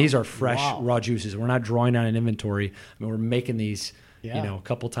 Wow. And these are fresh, raw juices. We're not drawing on an inventory. I mean, we're making these, a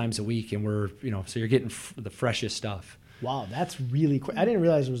couple times a week, and we're, so you're getting the freshest stuff. Wow, that's really quick. I didn't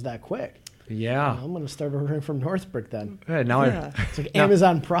realize it was that quick. Yeah. I'm going to start ordering from Northbrook then. Yeah, now it's like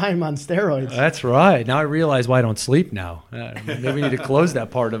Amazon Prime on steroids. That's right. Now I realize why I don't sleep now. Maybe we need to close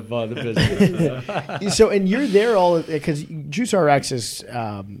that part of the business. So, and you're there all, because JuiceRx is,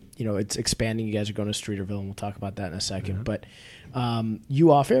 it's expanding. You guys are going to Streeterville, and we'll talk about that in a second. Mm-hmm. But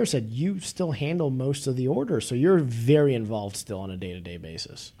you off air said you still handle most of the orders, so you're very involved still on a day-to-day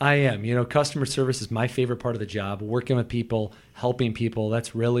basis. I am. Customer service is my favorite part of the job. Working with people, helping people,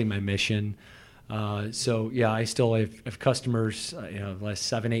 that's really my mission. I still have customers, the last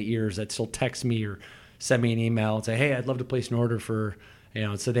 7-8 years that still text me or send me an email and say, hey, I'd love to place an order for,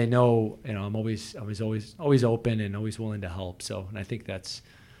 so they know, I'm always open and always willing to help. So, and I think that's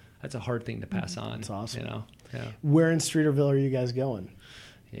a hard thing to pass on. That's awesome. Yeah. Where in Streeterville are you guys going?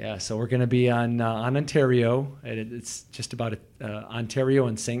 Yeah, so we're going to be on Ontario, and it's just about Ontario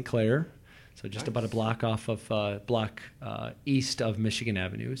and St. Clair, so just about a block off of east of Michigan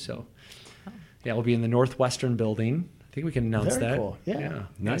Avenue. So, yeah, we'll be in the Northwestern building. I think we can announce Very that. cool. Yeah.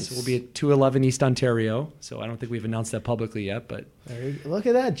 Nice. So we'll be at 211 East Ontario. So I don't think we've announced that publicly yet, but Look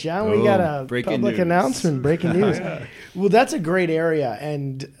at that, John. We Boom. got a Breaking public news. announcement, breaking news. Well, that's a great area,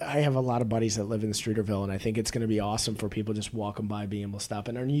 and I have a lot of buddies that live in Streeterville, and I think it's going to be awesome for people just walking by, being able to stop.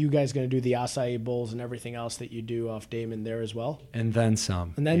 And are you guys going to do the acai bowls and everything else that you do off Damon there as well? and then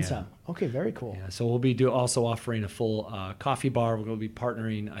some. And then Yeah. some. Okay, very cool. Yeah, so we'll be also offering a full coffee bar. We're going to be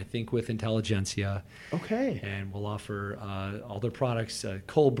partnering, I think, with Intelligentsia, Okay. and we'll offer all their products,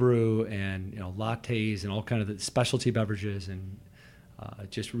 cold brew and lattes and all kind of the specialty beverages and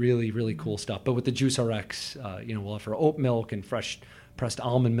just really, really cool stuff. But with the Juice RX, we'll offer oat milk and fresh pressed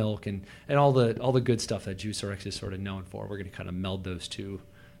almond milk and all the good stuff that Juice RX is sort of known for. We're going to kind of meld those two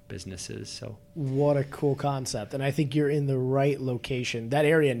businesses. So What a cool concept. And I think you're in the right location. That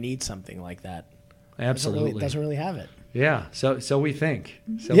area needs something like that. absolutely, Doesn't really have it. yeah. So we think.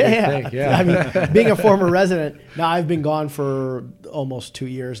 So Yeah, we yeah. think, yeah. I mean, being a former resident, now I've been gone for almost 2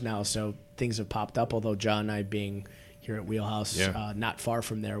 years now, so things have popped up. Although John and I being here at Wheelhouse, Yeah. not far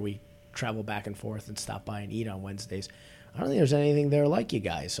from there, we travel back and forth and stop by and eat on Wednesdays. I don't think there's anything there like you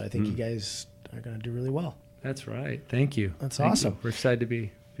guys, so I think you guys are going to do really well. That's right. Thank you. That's Thank you. awesome. We're excited to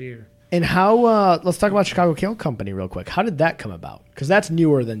be here. And how? Let's talk about Chicago Kale Company real quick. How did that come about? Because that's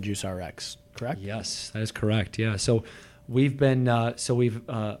newer than Juice RX, correct? Yes, that is correct. Yeah. So we've been we've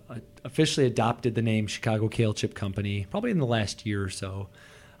officially adopted the name Chicago Kale Chip Company probably in the last year or so,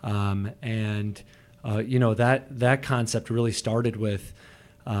 and that concept really started with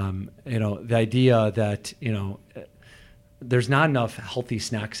the idea that there's not enough healthy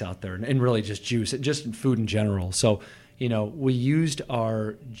snacks out there, and really just juice, just food in general. So we used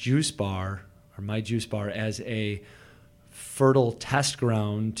our juice bar, or my juice bar, as a fertile test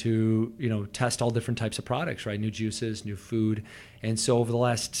ground to test all different types of products, right? New juices, new food. And so over the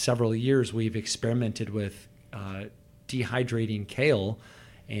last several years, we've experimented with dehydrating kale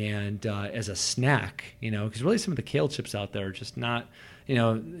and as a snack, because really some of the kale chips out there are just not,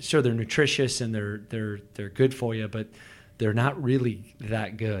 sure, they're nutritious and they're good for you, but they're not really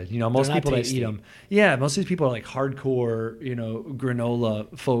that good. Most not people tasty. that eat them, most of these people are like hardcore,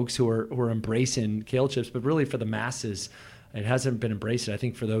 granola folks who are embracing kale chips, but really for the masses, it hasn't been embraced, I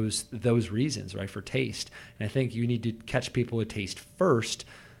think, for those reasons, right? For taste. And I think you need to catch people with taste first.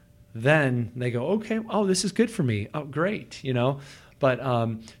 Then they go, okay, oh, this is good for me. Oh, great, But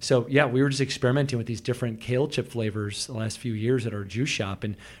we were just experimenting with these different kale chip flavors the last few years at our juice shop,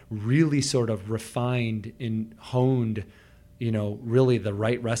 and really sort of refined and honed, really the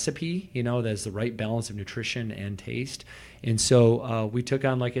right recipe, that's the right balance of nutrition and taste. And so we took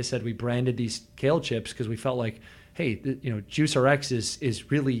on, like I said, we branded these kale chips because we felt like, hey, Juice RX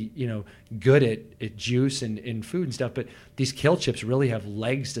is really, good at juice and food and stuff, but these kale chips really have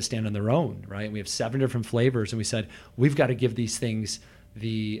legs to stand on their own, right? And we have 7 different flavors, and we said, we've got to give these things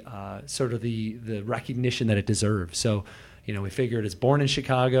the sort of the recognition that it deserves. So, we figured it's born in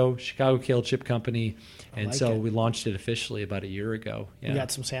Chicago Kale Chip Company, and like so it. we launched it officially about a year ago. Yeah, You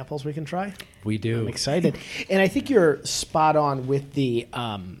got some samples we can try? we do. I'm excited. And I think you're spot on with the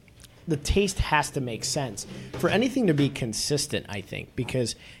taste has to make sense for anything to be consistent, I think,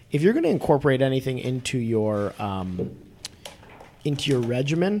 because if you're going to incorporate anything into your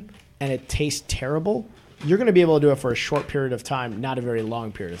regimen and it tastes terrible, you're going to be able to do it for a short period of time, not a very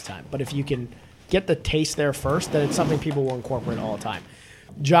long period of time. But if you can get the taste there first, then it's something people will incorporate all the time.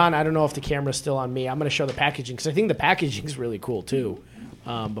 John, I don't know if the camera's still on me. I'm going to show the packaging because I think the packaging is really cool too.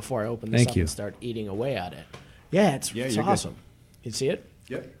 Before I open this Thank up you. and start eating away at it. Yeah, it's you're good. awesome. You see it?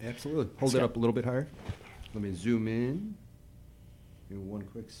 Yep, absolutely. Hold it up a little bit higher. Let me zoom in. Give me one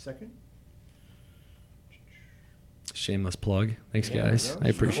quick second. Shameless plug. Thanks, Yeah, guys. no, I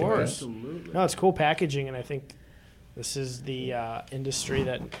appreciate of that. course. Absolutely. No, it's cool packaging, and I think this is the industry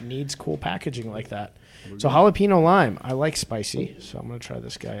that needs cool packaging like that. So jalapeno lime, I like spicy, so I'm gonna try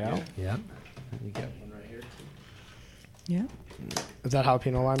this guy out. Yeah. Yeah. Is that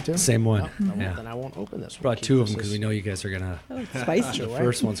jalapeno lime too? Same one. No, Yeah. Then I won't open this one. Brought Keep 2 of this them because as- we know you guys are gonna. Oh, it's spicy. The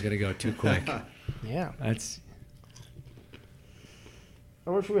first one's gonna go too quick. Yeah. That's I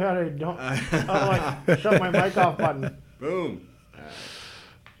wish we had a don't. Shut my mic off button. Boom.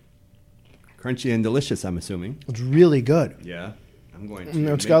 Crunchy and delicious, I'm assuming. It's really good. Yeah. I'm going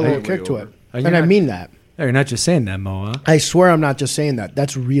to. It's got a make little my kick way to over. it, Are you and I not- mean that. Oh, you're not just saying that, Moa. I swear I'm not just saying that.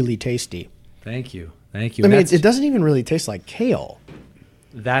 That's really tasty. Thank you. Thank you. I And mean, that's, it doesn't even really taste like kale.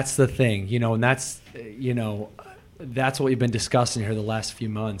 that's the thing, and that's, that's what we've been discussing here the last few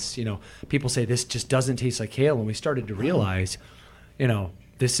months. You know, people say this just doesn't taste like kale, and we started to realize, you know,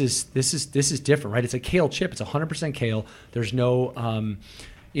 this is different, right? It's a kale chip. It's 100% kale. There's no,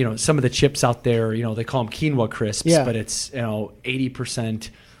 you know, some of the chips out there, you know, they call them quinoa crisps, but it's, you know, 80%.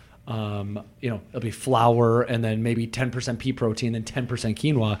 You know, it'll be flour and then maybe 10% pea protein, then 10%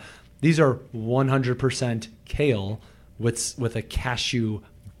 quinoa. These are 100% kale with a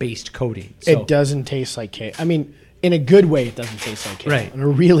cashew-based coating. So, It doesn't taste like kale. I mean, in a good way, it doesn't taste like kale. Right. In a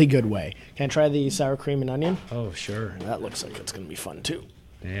really good way. Can I try the sour cream and onion? oh, sure. That looks like it's going to be fun, too.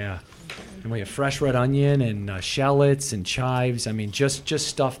 Yeah. And we have fresh red onion and shallots and chives. I mean, just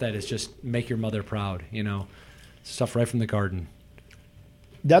stuff that is just make your mother proud, you know, stuff right from the garden.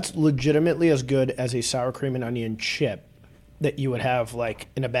 That's legitimately as good as a sour cream and onion chip that you would have, like,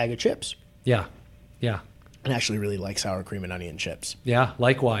 in a bag of chips. Yeah. Yeah. I actually really like sour cream and onion chips. Yeah,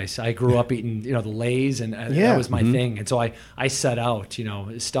 likewise. I grew up eating, you know, the Lay's, and that was my thing. And so I set out, you know,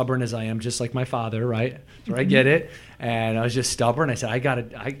 as stubborn as I am, just like my father, right? So I get it. And I was just stubborn. I said,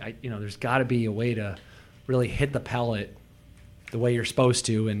 you know, there's got to be a way to really hit the palate the way you're supposed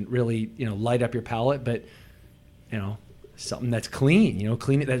to, and really, you know, light up your palate. But, you know, something that's clean, you know,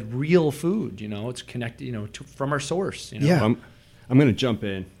 that's real food. You know, it's connected, you know, from our source. You know? Yeah. I'm going to jump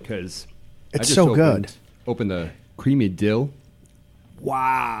in because It's so good. Open the creamy dill.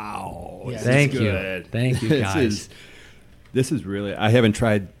 Wow. Yeah. This is Thank you. good. Thank you, guys. This is really, I haven't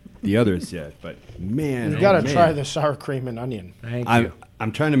tried the others yet, but man. You've oh, got to man. try the sour cream and onion. Thank you.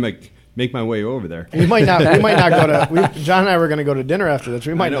 I'm trying to make my way over there. We might not go to. John and I were going to go to dinner after this.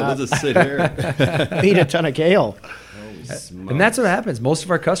 We might We'll not just sit here. eat a ton of kale. And that's what happens. Most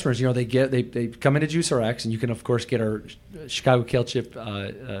of our customers, you know, they come into Juice RX, and you can of course get our Chicago Kale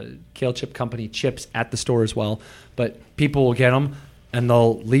Chip Company chips at the store as well. But people will get them, and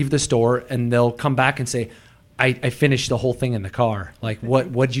they'll leave the store, and they'll come back and say, "I finished the whole thing in the car. Like,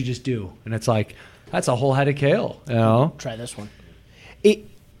 what did you just do?" And it's like, that's a whole head of kale. You know, Try this one.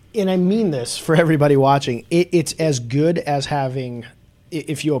 And I mean this for everybody watching. It's as good as having.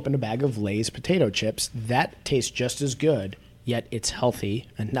 If you open a bag of Lay's potato chips, that tastes just as good, yet it's healthy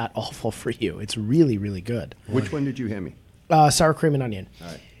and not awful for you. It's really, really good. Which one did you hand me? Sour cream and onion. All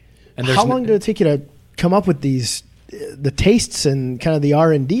right. and How long did it take you to come up with these, the tastes and kind of the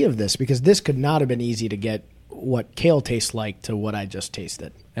R&D of this? Because this could not have been easy to get what kale tastes like to what I just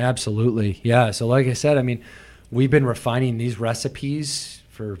tasted. Absolutely. Yeah. So like I said, I mean, we've been refining these recipes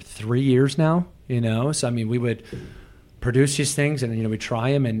for 3 years now, you know? So, I mean, we would produce these things, and, you know, we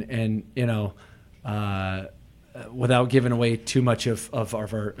try them, and you know, without giving away too much of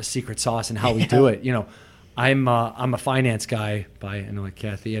our secret sauce and how we do it. You know, I'm a finance guy I know, like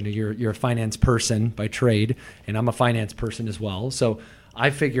Kathy, I know you're a finance person by trade, and I'm a finance person as well. So I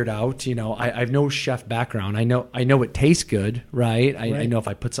figured out, you know, I have no chef background. I know it tastes good, right? I know if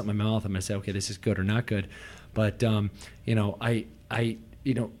I put something in my mouth, I'm gonna say, okay, this is good or not good. But you know, I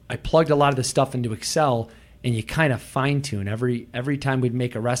plugged a lot of the stuff into Excel, and you kind of fine tune every time we'd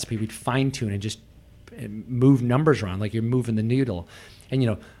make a recipe, we'd fine tune and just move numbers around like you're moving the needle. And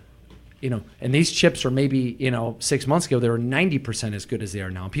you know, and these chips are maybe, you know, 6 months ago they were 90% as good as they are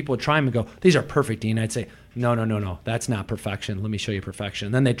now. And people would try them and go, "These are perfect, Dean." I'd say, no, that's not perfection. Let me show you perfection.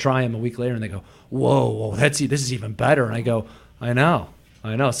 And then they try them a week later and they go, whoa, this is even better. And I go, I know.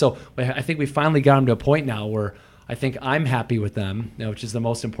 So I think we finally got them to a point now where I think I'm happy with them, you know, which is the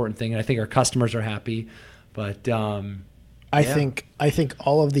most important thing, and I think our customers are happy. But I think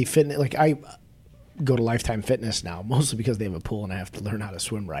all of the fitness, like I go to Lifetime Fitness now, mostly because they have a pool and I have to learn how to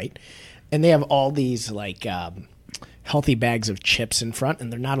swim right. And they have all these like healthy bags of chips in front,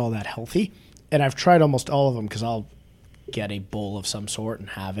 and they're not all that healthy. And I've tried almost all of them because I'll get a bowl of some sort and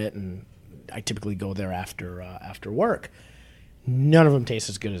have it, and I typically go there after work. None of them taste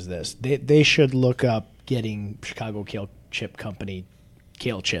as good as this. They should look up getting Chicago Kale Chip Company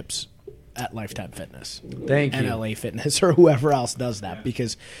kale chips at Lifetime Fitness. Thank you. NLA Fitness or whoever else does that,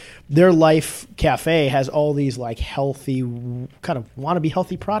 because their Life Cafe has all these like healthy, kind of wannabe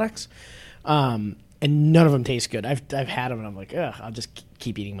healthy products, and none of them taste good. I've had them and I'm like, ugh, I'll just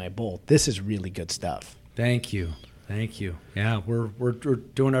keep eating my bowl. This is really good stuff. Thank you. Yeah, we're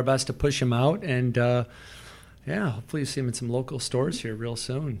doing our best to push them out, and yeah, hopefully you see them in some local stores here real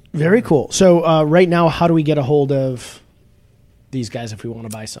soon. Very cool. So right now, how do we get a hold of these guys if we want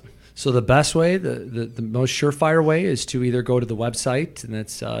to buy some? So the best way, the most surefire way, is to either go to the website, and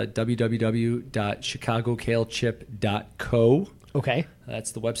that's www.chicagokalechip.co. Okay.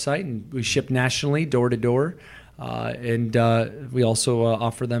 That's the website, and we ship nationally, door to door. And we also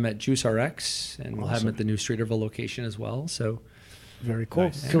offer them at Juice RX, and we'll have them at the New Streeterville location as well. So Very cool.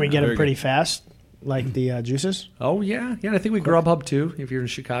 Nice. Can we get them Very pretty good. fast? like the juices? Oh yeah, yeah. And I think we Grubhub too. If you're in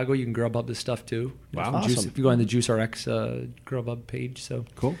Chicago, you can Grubhub this stuff too. Wow. Awesome. Juice, if you go on the Juice RX Grubhub page, so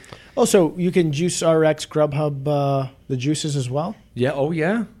Cool. Oh, so you can Juice RX Grubhub the juices as well? yeah. Oh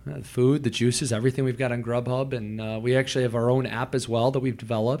yeah, the food, the juices, everything we've got on Grubhub, and we actually have our own app as well that we've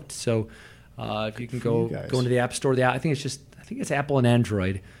developed. So if you can go into the App Store, I think it's Apple and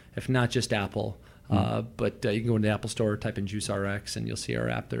Android, if not just Apple. But you can go into the Apple Store, type in Juice RX, and you'll see our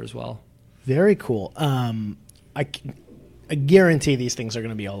app there as well. Very cool. I guarantee these things are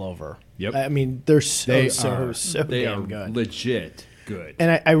going to be all over. Yep. I mean, they're so They damn are good. legit good.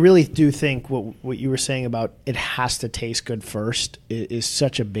 And I really do think what you were saying about it has to taste good first is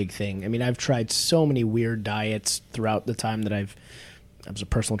such a big thing. I mean, I've tried so many weird diets throughout the time that I was a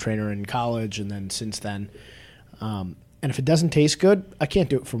personal trainer in college, and then since then. And if it doesn't taste good, I can't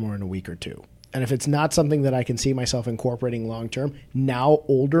do it for more than a week or two. And if it's not something that I can see myself incorporating long term, now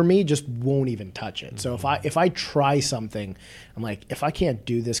older me just won't even touch it. So if I try something, I'm like, if I can't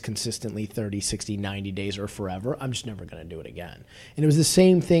do this consistently 30, 60, 90 days or forever, I'm just never going to do it again. And it was the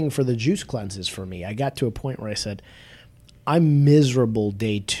same thing for the juice cleanses for me. I got to a point where I said, I'm miserable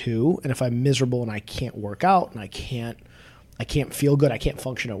day 2, and if I'm miserable and I can't work out and I can't feel good, I can't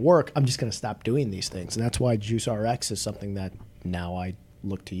function at work, I'm just going to stop doing these things. And that's why Juice RX is something that now I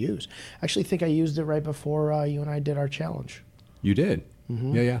look to use. I actually think I used it right before you and I did our challenge. You did.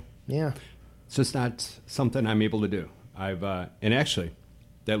 Mm-hmm. Yeah. It's just not something I'm able to do. And actually,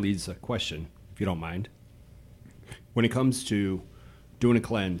 that leads a question, if you don't mind. When it comes to doing a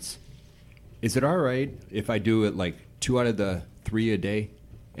cleanse, is it all right if I do it like 2 out of the 3 a day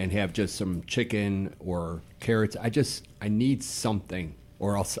and have just some chicken or carrots? I need something,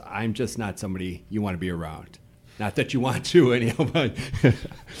 or else I'm just not somebody you want to be around. Not that you want to, anyhow, but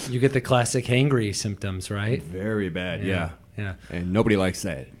You get the classic hangry symptoms, right? very bad, yeah. Yeah. And nobody likes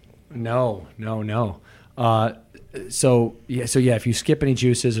that. No. So if you skip any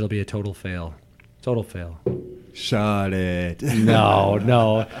juices, it'll be a total fail. Total fail. Shut it.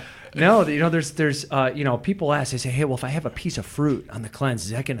 No. There's people ask, they say, hey, well, if I have a piece of fruit on the cleanse,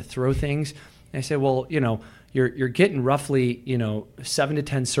 is that going to throw things? And I say, well, you're getting roughly, 7 to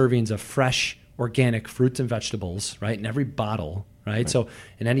 10 servings of fresh organic fruits and vegetables, right, in every bottle, right? So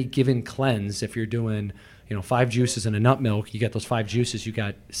in any given cleanse, if you're doing, 5 juices and a nut milk, you get those 5 juices, you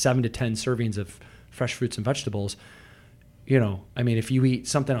got 7 to 10 servings of fresh fruits and vegetables. If you eat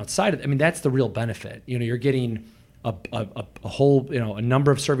something outside of, that's the real benefit. You're getting a whole, a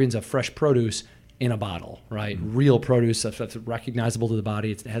number of servings of fresh produce in a bottle, right? Mm-hmm. Real produce that's recognizable to the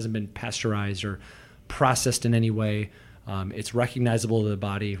body. It hasn't been pasteurized or processed in any way. It's recognizable to the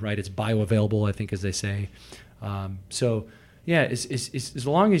body, right? It's bioavailable, I think, as they say. As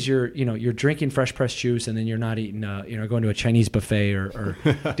long as you're drinking fresh pressed juice and then you're not eating, going to a Chinese buffet or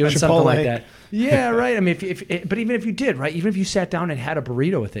doing something like that. Yeah, right. But even if you did, right? Even if you sat down and had a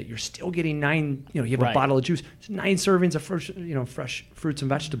burrito with it, you're still getting 9. You have a bottle of juice, it's 9 servings of fresh fruits and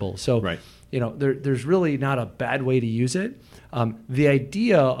vegetables. So, right. There's really not a bad way to use it. The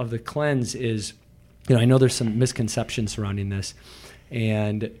idea of the cleanse is. I know there's some misconceptions surrounding this.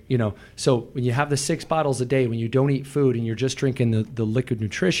 And, so when you have the 6 bottles a day, when you don't eat food and you're just drinking the liquid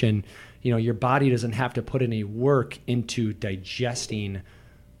nutrition, your body doesn't have to put any work into digesting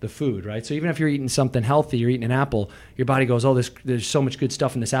the food, right? So even if you're eating something healthy, you're eating an apple, your body goes, oh, there's so much good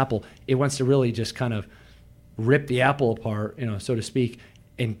stuff in this apple. It wants to really just kind of rip the apple apart, so to speak,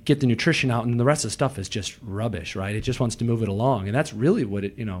 and get the nutrition out. And the rest of the stuff is just rubbish, right? It just wants to move it along. And that's really what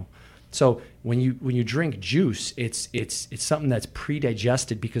it, So when you drink juice, it's something that's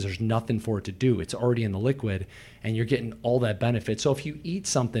pre-digested because there's nothing for it to do. It's already in the liquid, and you're getting all that benefit. So if you eat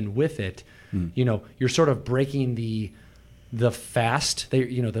something with it, you're sort of breaking the fast.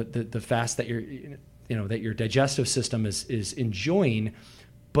 The fast that that your digestive system is enjoying,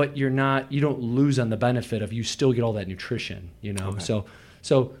 but you don't lose on the benefit of you still get all that nutrition. Okay.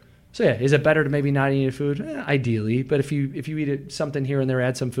 So yeah, is it better to maybe not eat food? Ideally, but if you eat something here and there,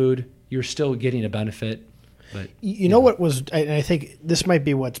 add some food, you're still getting a benefit. But what was, and I think this might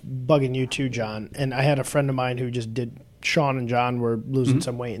be what's bugging you too, John. And I had a friend of mine who just did. Sean and John were losing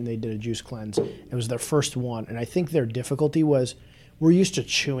some weight, and they did a juice cleanse. It was their first one, and I think their difficulty was we're used to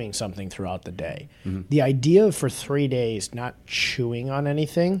chewing something throughout the day. Mm-hmm. The idea for 3 days not chewing on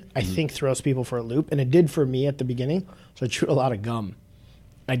anything, I think throws people for a loop, and it did for me at the beginning. So I chewed a lot of gum.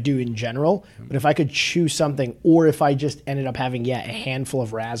 I do in general, but if I could chew something, or if I just ended up having a handful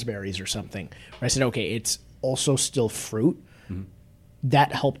of raspberries or something, where I said, okay, it's also still fruit,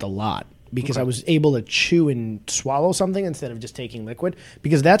 that helped a lot because I was able to chew and swallow something instead of just taking liquid.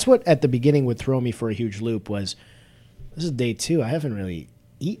 Because that's what at the beginning would throw me for a huge loop was, this is day 2. I haven't really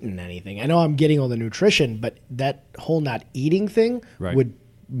eaten anything. I know I'm getting all the nutrition, but that whole not eating thing Right. would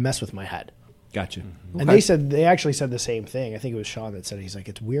mess with my head. Gotcha. And they actually said the same thing. I think it was Sean that said it. He's like,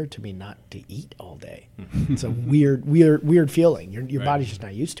 it's weird to me not to eat all day. It's a weird feeling. Your body's just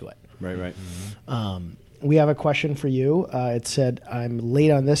not used to it. Right. We have a question for you. It said, I'm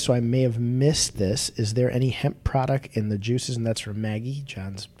late on this, so I may have missed this. Is there any hemp product in the juices? And that's from Maggie,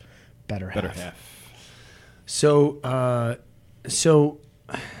 John's better half. So I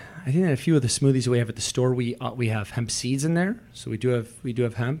think that a few of the smoothies we have at the store, we have hemp seeds in there. So we do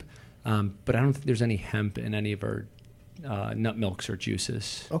have hemp, but I don't think there's any hemp in any of our nut milks or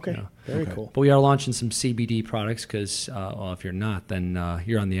juices. Okay, very cool. But we are launching some CBD products because, well, if you're not, then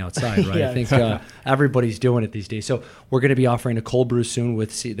you're on the outside, right? Yeah. I think everybody's doing it these days. So we're going to be offering a cold brew soon with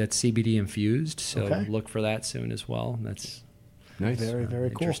that's CBD infused. So Okay. look for that soon as well. That's Nice. Very, very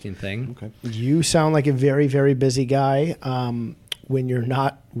cool. interesting thing. Okay. You sound like a very, very busy guy. When you're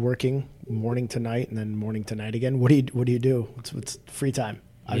not working morning to night and then morning to night again, what do you do? What's free time?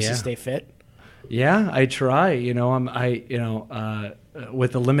 Obviously, Yeah. stay fit. Yeah, I try.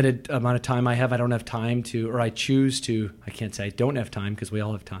 With the limited amount of time I have, I don't have time to, or I choose to. I can't say I don't have time because we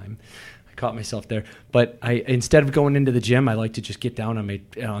all have time. I caught myself there. But instead of going into the gym, I like to just get down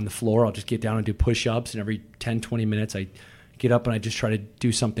on the floor. I'll just get down and do push-ups, and every 10, 20 minutes I get up and I just try to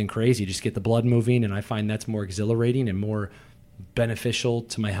do something crazy, just get the blood moving, and I find that's more exhilarating and more beneficial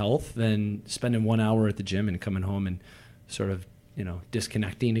to my health than spending 1 hour at the gym and coming home and sort of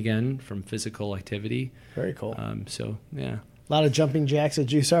disconnecting again from physical activity. Very cool. So yeah, A lot of jumping jacks at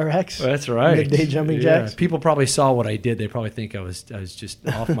Juice RX. that's right. Midday jumping jacks. People probably saw what I did. They probably think I was just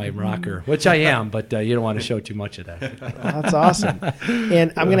off my rocker, which I am, but you don't want to show too much of that. That's awesome.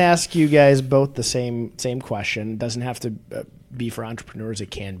 And I'm going to ask you guys both the same question. It doesn't have to be for entrepreneurs.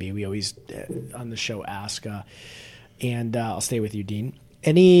 It can be. We always on the show ask. And I'll stay with you, Dean.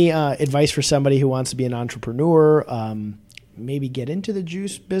 Any advice for somebody who wants to be an entrepreneur? Maybe get into the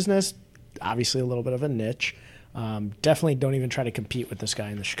juice business. Obviously, a little bit of a niche. Definitely don't even try to compete with this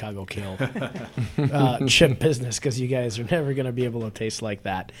guy in the Chicago Kale chip business because you guys are never going to be able to taste like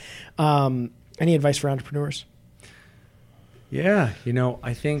that. Any advice for entrepreneurs? Yeah,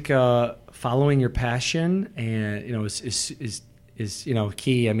 I think following your passion and is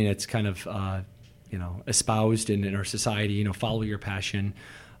key. I mean, it's kind of espoused in our society. Follow your passion,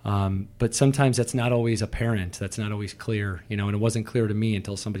 but sometimes that's not always apparent. That's not always clear. And it wasn't clear to me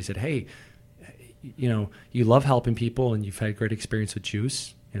until somebody said, "Hey, you love helping people and you've had great experience with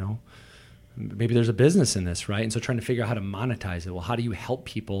juice. Maybe there's a business in this, right?" And so trying to figure out how to monetize it. Well, how do you help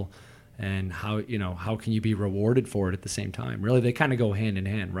people? And how can you be rewarded for it at the same time? Really, they kind of go hand in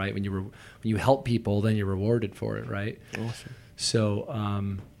hand, right? When you help people, then you're rewarded for it, right? Awesome.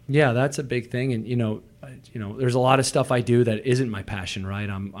 So yeah, that's a big thing. And there's a lot of stuff I do that isn't my passion, right?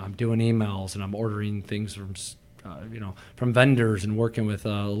 I'm doing emails and I'm ordering things from vendors and working with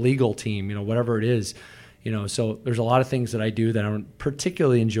a legal team, whatever it is. So there's a lot of things that I do that I don't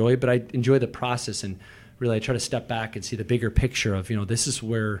particularly enjoy, but I enjoy the process, and really I try to step back and see the bigger picture of this is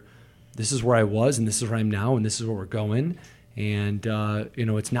where I was, and this is where I'm now, and this is where we're going. And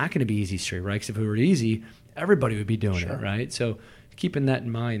it's not going to be easy straight, right? Because if it were easy, everybody would be doing it, right? So keeping that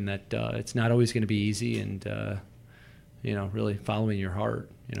in mind, that it's not always going to be easy, and really following your heart.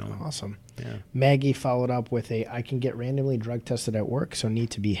 Awesome. Yeah. Maggie followed up with I can get randomly drug tested at work, so need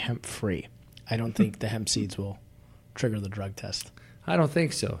to be hemp free. I don't think the hemp seeds will trigger the drug test. I don't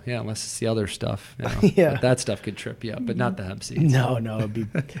think so. Yeah, unless it's the other stuff. Yeah. But that stuff could trip you up, but not the hemp seeds. No, it'd be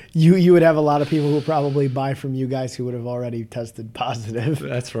you would have a lot of people who probably buy from you guys who would have already tested positive.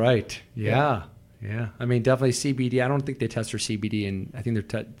 That's right. Yeah. I mean, definitely CBD. I don't think they test for CBD, and I think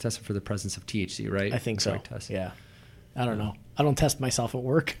they're tested for the presence of THC, right? I think so. Drug test. Yeah. I don't know. I don't test myself at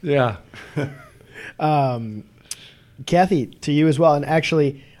work. Yeah. Kathy, to you as well. And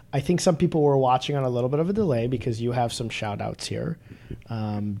actually, I think some people were watching on a little bit of a delay because you have some shout outs here.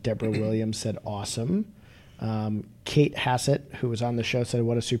 Deborah Williams said, awesome. Kate Hassett, who was on the show, said,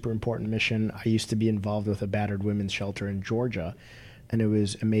 what a super important mission. I used to be involved with a battered women's shelter in Georgia, and it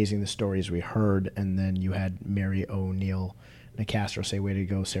was amazing the stories we heard. And then you had Mary O'Neill Nicastro say, way to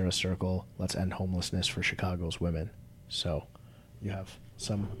go, Sarah Circle. Let's end homelessness for Chicago's women. So you have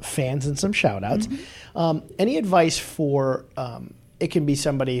some fans and some shout outs. Any advice for, it can be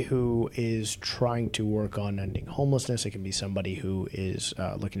somebody who is trying to work on ending homelessness. It can be somebody who is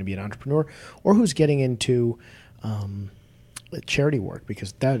looking to be an entrepreneur or who's getting into charity work,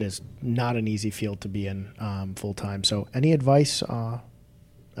 because that is not an easy field to be in full time. So any advice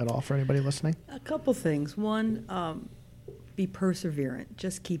at all for anybody listening? A couple things. One, be perseverant.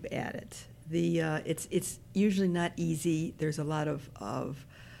 Just keep at it. It's usually not easy. There's a lot of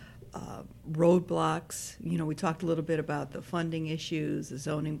roadblocks. You know, we talked a little bit about the funding issues, the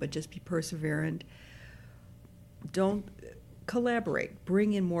zoning, but just be perseverant. Don't collaborate.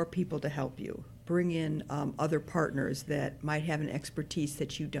 Bring in more people to help you. Bring in other partners that might have an expertise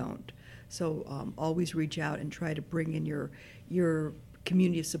that you don't. So always reach out and try to bring in your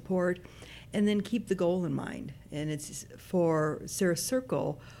community of support, and then keep the goal in mind. And it's for Sarah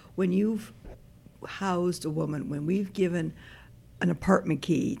Circle, when you've housed a woman, when we've given an apartment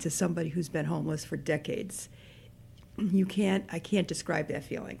key to somebody who's been homeless for decades, I can't describe that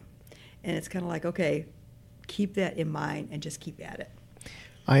feeling. And it's kind of like, okay, keep that in mind and just keep at it.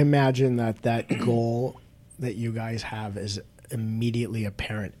 I imagine that goal that you guys have is immediately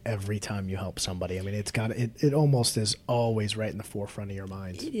apparent every time you help somebody. I mean, it almost is always right in the forefront of your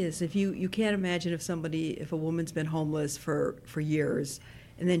minds. It is. If you can't imagine if a woman's been homeless for years,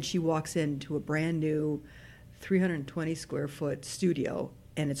 and then she walks into a brand new 320 square foot studio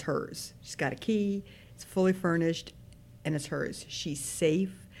and it's hers. She's got a key, it's fully furnished, and it's hers. She's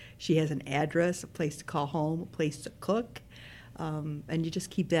safe. She has an address, a place to call home, a place to cook. And you just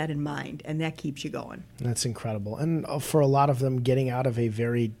keep that in mind, and that keeps you going. That's incredible. And for a lot of them, getting out of a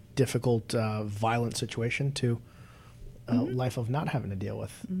very difficult, violent situation to a life of not having to deal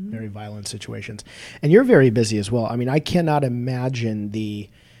with very violent situations. And you're very busy as well. I mean, I cannot imagine the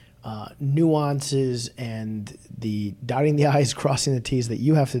nuances and the dotting the I's, crossing the T's that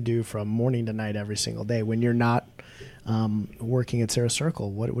you have to do from morning to night every single day when you're not working at Sarah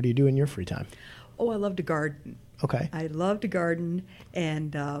Circle. What do you do in your free time? Oh, I love to garden. Okay. I love to garden,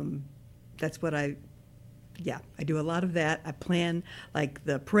 and that's what I do a lot of that. I plan, like,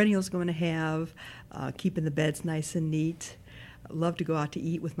 the perennials I'm going to have, keeping the beds nice and neat. I love to go out to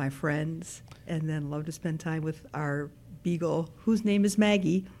eat with my friends, and then love to spend time with our beagle, whose name is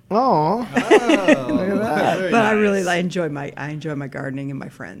Maggie. Oh, look at that. But I enjoy my gardening and my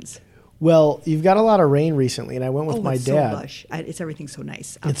friends. Well, you've got a lot of rain recently, and I went with my it's dad. So lush. Everything's so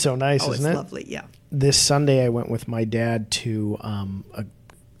nice. It's so nice, isn't it? It's lovely, yeah. This Sunday, I went with my dad to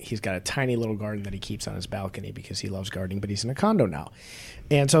he's got a tiny little garden that he keeps on his balcony because he loves gardening, but he's in a condo now.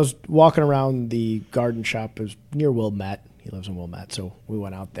 And so I was walking around the garden shop. It was near Wilmette. He lives in Wilmette, so we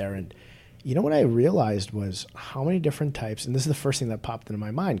went out there. And you know what I realized was how many different types, and this is the first thing that popped into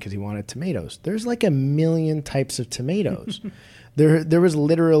my mind because he wanted tomatoes. There's like 1 million types of tomatoes. There was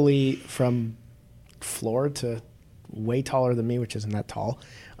literally from floor to way taller than me, which isn't that tall,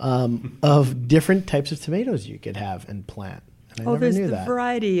 of different types of tomatoes you could have and plant. And I never there's knew the that.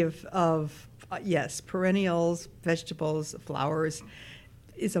 variety of yes, perennials, vegetables, flowers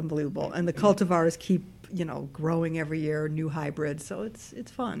is unbelievable. And the cultivars keep, growing every year, new hybrids. So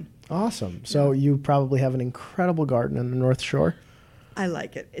it's fun. Awesome. So you probably have an incredible garden on the North Shore. I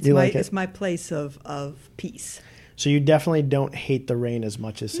like it. It's my place of peace. So you definitely don't hate the rain as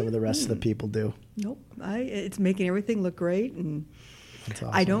much as some of the rest of the people do. Nope. It's making everything look great, and That's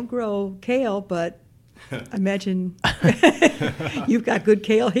awesome. I don't grow kale, but I imagine you've got good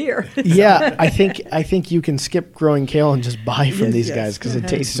kale here. Yeah, I think you can skip growing kale and just buy from these guys because it Go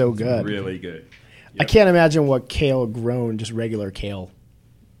tastes so good. Really good. I can't imagine what kale grown, just regular kale,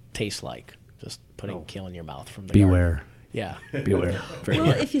 tastes like. Just putting kale in your mouth from the Beware. garden. Yeah. Beware.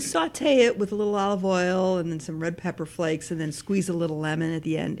 Well, if you saute it with a little olive oil and then some red pepper flakes and then squeeze a little lemon at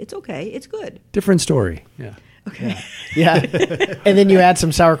the end, it's okay. It's good. Different story. Yeah. Okay. Yeah. And then you add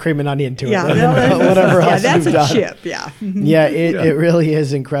some sour cream and onion to it. Yeah, Whatever else that's you've a done. chip. Yeah. Yeah, it really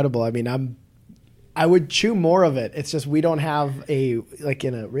is incredible. I mean, I would chew more of it. It's just we don't have like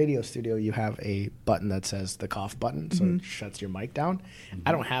in a radio studio, you have a button that says the cough button, so it shuts your mic down.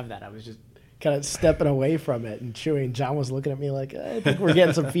 I don't have that. I was just kind of stepping away from it and chewing. John was looking at me like, I think we're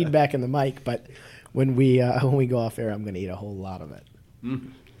getting some feedback in the mic, but when we go off air, I'm going to eat a whole lot of it.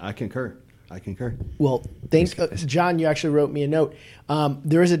 I concur. Well, thanks, John. You actually wrote me a note.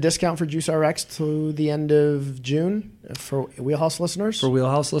 There is a discount for Juice RX to the end of June for Wheelhouse listeners. For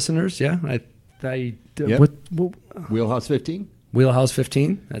Wheelhouse listeners, yeah. Yep. What, Wheelhouse 15. Wheelhouse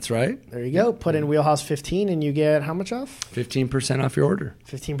 15, that's right. There you go. Put in Wheelhouse 15 and you get how much off? 15% off your order.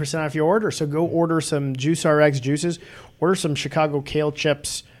 15% off your order. So go order some Juice RX juices. Order some Chicago kale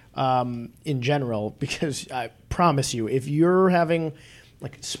chips in general, because I promise you, if you're having,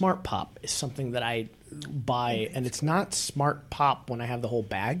 like, Smart Pop is something that I buy, and it's not Smart Pop when I have the whole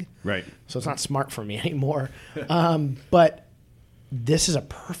bag. Right. So it's not smart for me anymore. But this is a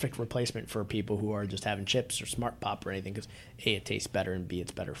perfect replacement for people who are just having chips or Smart Pop or anything, because A, it tastes better, and B,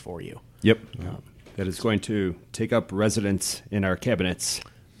 it's better for you. Yep. That is going to take up residence in our cabinets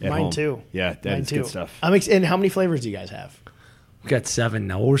at Mine home. too. Yeah, that Mine is too. good stuff. And how many flavors do you guys have? We've got 7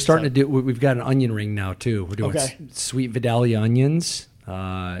 now. We're starting to do. We've got an onion ring now too. We're doing Okay. sweet Vidalia onions,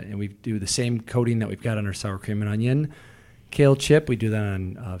 and we do the same coating that we've got on our sour cream and onion. Kale chip, we do that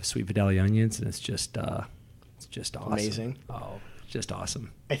on sweet Vidalia onions, and it's just awesome. Amazing. Oh, just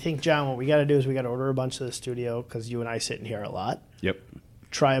awesome. I think, John, what we got to do is we got to order a bunch to the studio because you and I sit in here a lot. Yep.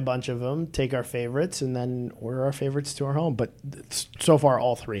 Try a bunch of them, take our favorites, and then order our favorites to our home. But so far,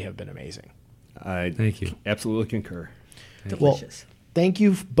 all 3 have been amazing. I Thank you. absolutely concur. Delicious. Thank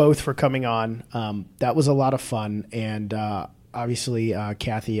you both for coming on. That was a lot of fun. And obviously,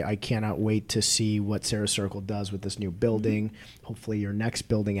 Kathy, I cannot wait to see what Sarah Circle does with this new building. Hopefully, your next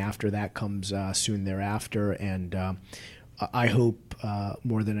building after that comes soon thereafter. And I hope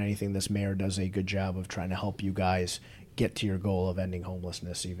more than anything, this mayor does a good job of trying to help you guys get to your goal of ending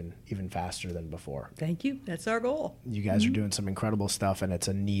homelessness even faster than before. Thank you. That's our goal. You guys are doing some incredible stuff, and it's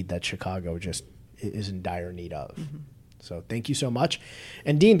a need that Chicago just is in dire need of. So thank you so much.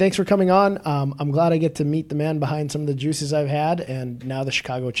 And Dean, thanks for coming on. I'm glad I get to meet the man behind some of the juices I've had, and now the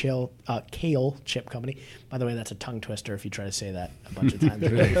Chicago Kale Chip Company. By the way, that's a tongue twister if you try to say that a bunch of times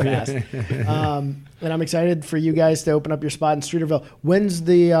really fast. And I'm excited for you guys to open up your spot in Streeterville. When's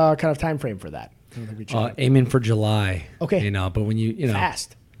the kind of time frame for that? I don't think we checked. Aiming for July. Okay. But when you know.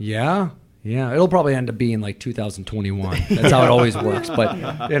 Fast. Yeah. It'll probably end up being like 2021. That's how it always works.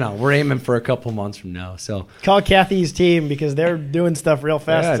 But we're aiming for a couple months from now. So Call Kathy's team because they're doing stuff real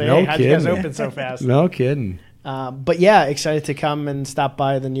fast. Yeah, Say, no hey, how'd you guys kidding. open so fast? no kidding. But yeah, excited to come and stop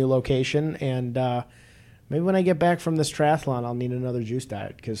by the new location. And maybe when I get back from this triathlon, I'll need another juice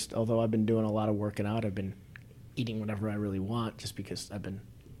diet because although I've been doing a lot of working out, I've been eating whatever I really want just because I've been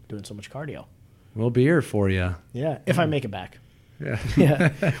doing so much cardio. We'll be here for you. Yeah, if I make it back. Yeah.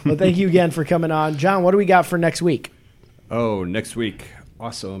 Yeah. Well, thank you again for coming on. John, what do we got for next week? Oh, next week,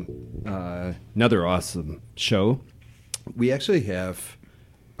 awesome. Another awesome show. We actually have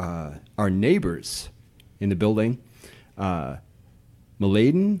our neighbors in the building,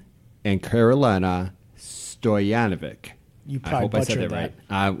 Mladen and Carolina Stojanovic. You I probably hope I said butchered that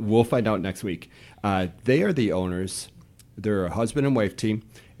right. We'll find out next week. They are the owners. They're a husband and wife team,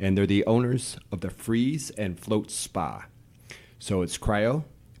 and they're the owners of the Freeze and Float Spa. So it's cryo,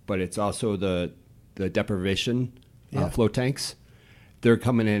 but it's also the deprivation float tanks. They're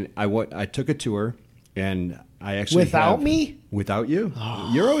coming in. I took a tour, and I actually Without me? Without you.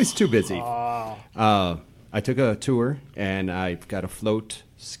 You're always too busy. I took a tour, and I've got a float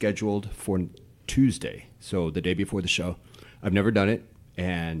scheduled for Tuesday, so the day before the show. I've never done it,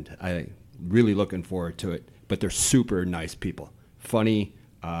 and I'm really looking forward to it. But they're super nice people, funny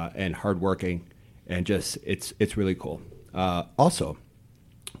and hardworking, and just it's really cool. Also,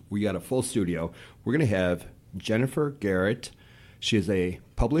 we got a full studio. We're going to have Jennifer Garrett. She is a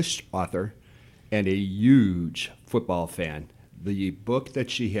published author and a huge football fan. The book that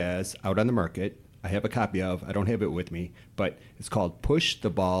she has out on the market, I have a copy of. I don't have it with me, but it's called Push the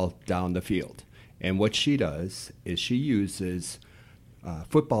Ball Down the Field. And what she does is she uses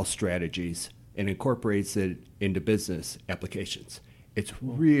football strategies and incorporates it into business applications. It's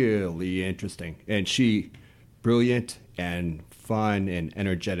really interesting. And she brilliant and fun and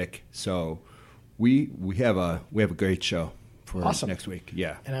energetic. So we have a great show for Awesome. next week.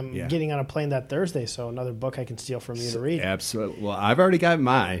 Yeah. And I'm yeah. getting on a plane that Thursday, so another book I can steal from you to read. Absolutely. Well, I've already got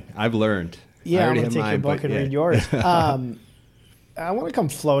mine. I've learned. Yeah, I I'm already going to have take your mine, book but and yeah. read yours. I want to come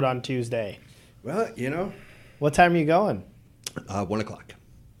float on Tuesday. Well, What time are you going? 1 o'clock.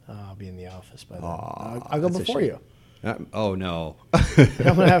 I'll be in the office by then. Aw, I'll go that's a before shame. you. Oh, no. I'm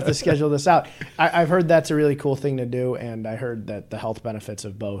going to have to schedule this out. I've heard that's a really cool thing to do, and I heard that the health benefits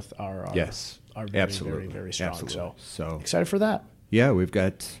of both are Yes. very, Absolutely. very, very strong. Absolutely. So excited for that. Yeah, we've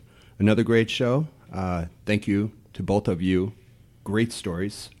got another great show. Thank you to both of you. Great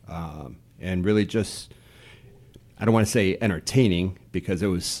stories. And really just, I don't want to say entertaining because it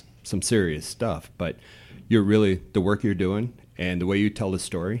was some serious stuff, but you're really, the work you're doing and the way you tell the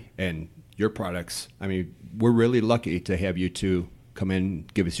story and your products, I mean, we're really lucky to have you two come in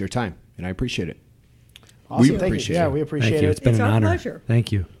and give us your time, and I appreciate it. Awesome. We Thank you. appreciate Yeah, it. we appreciate Thank you. it. It's been It's an our honor. pleasure.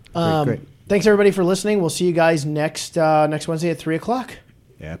 Thank you. Great. Thanks, everybody, for listening. We'll see you guys next Wednesday at 3 o'clock.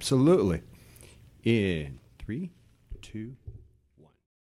 Absolutely. In 3, 2,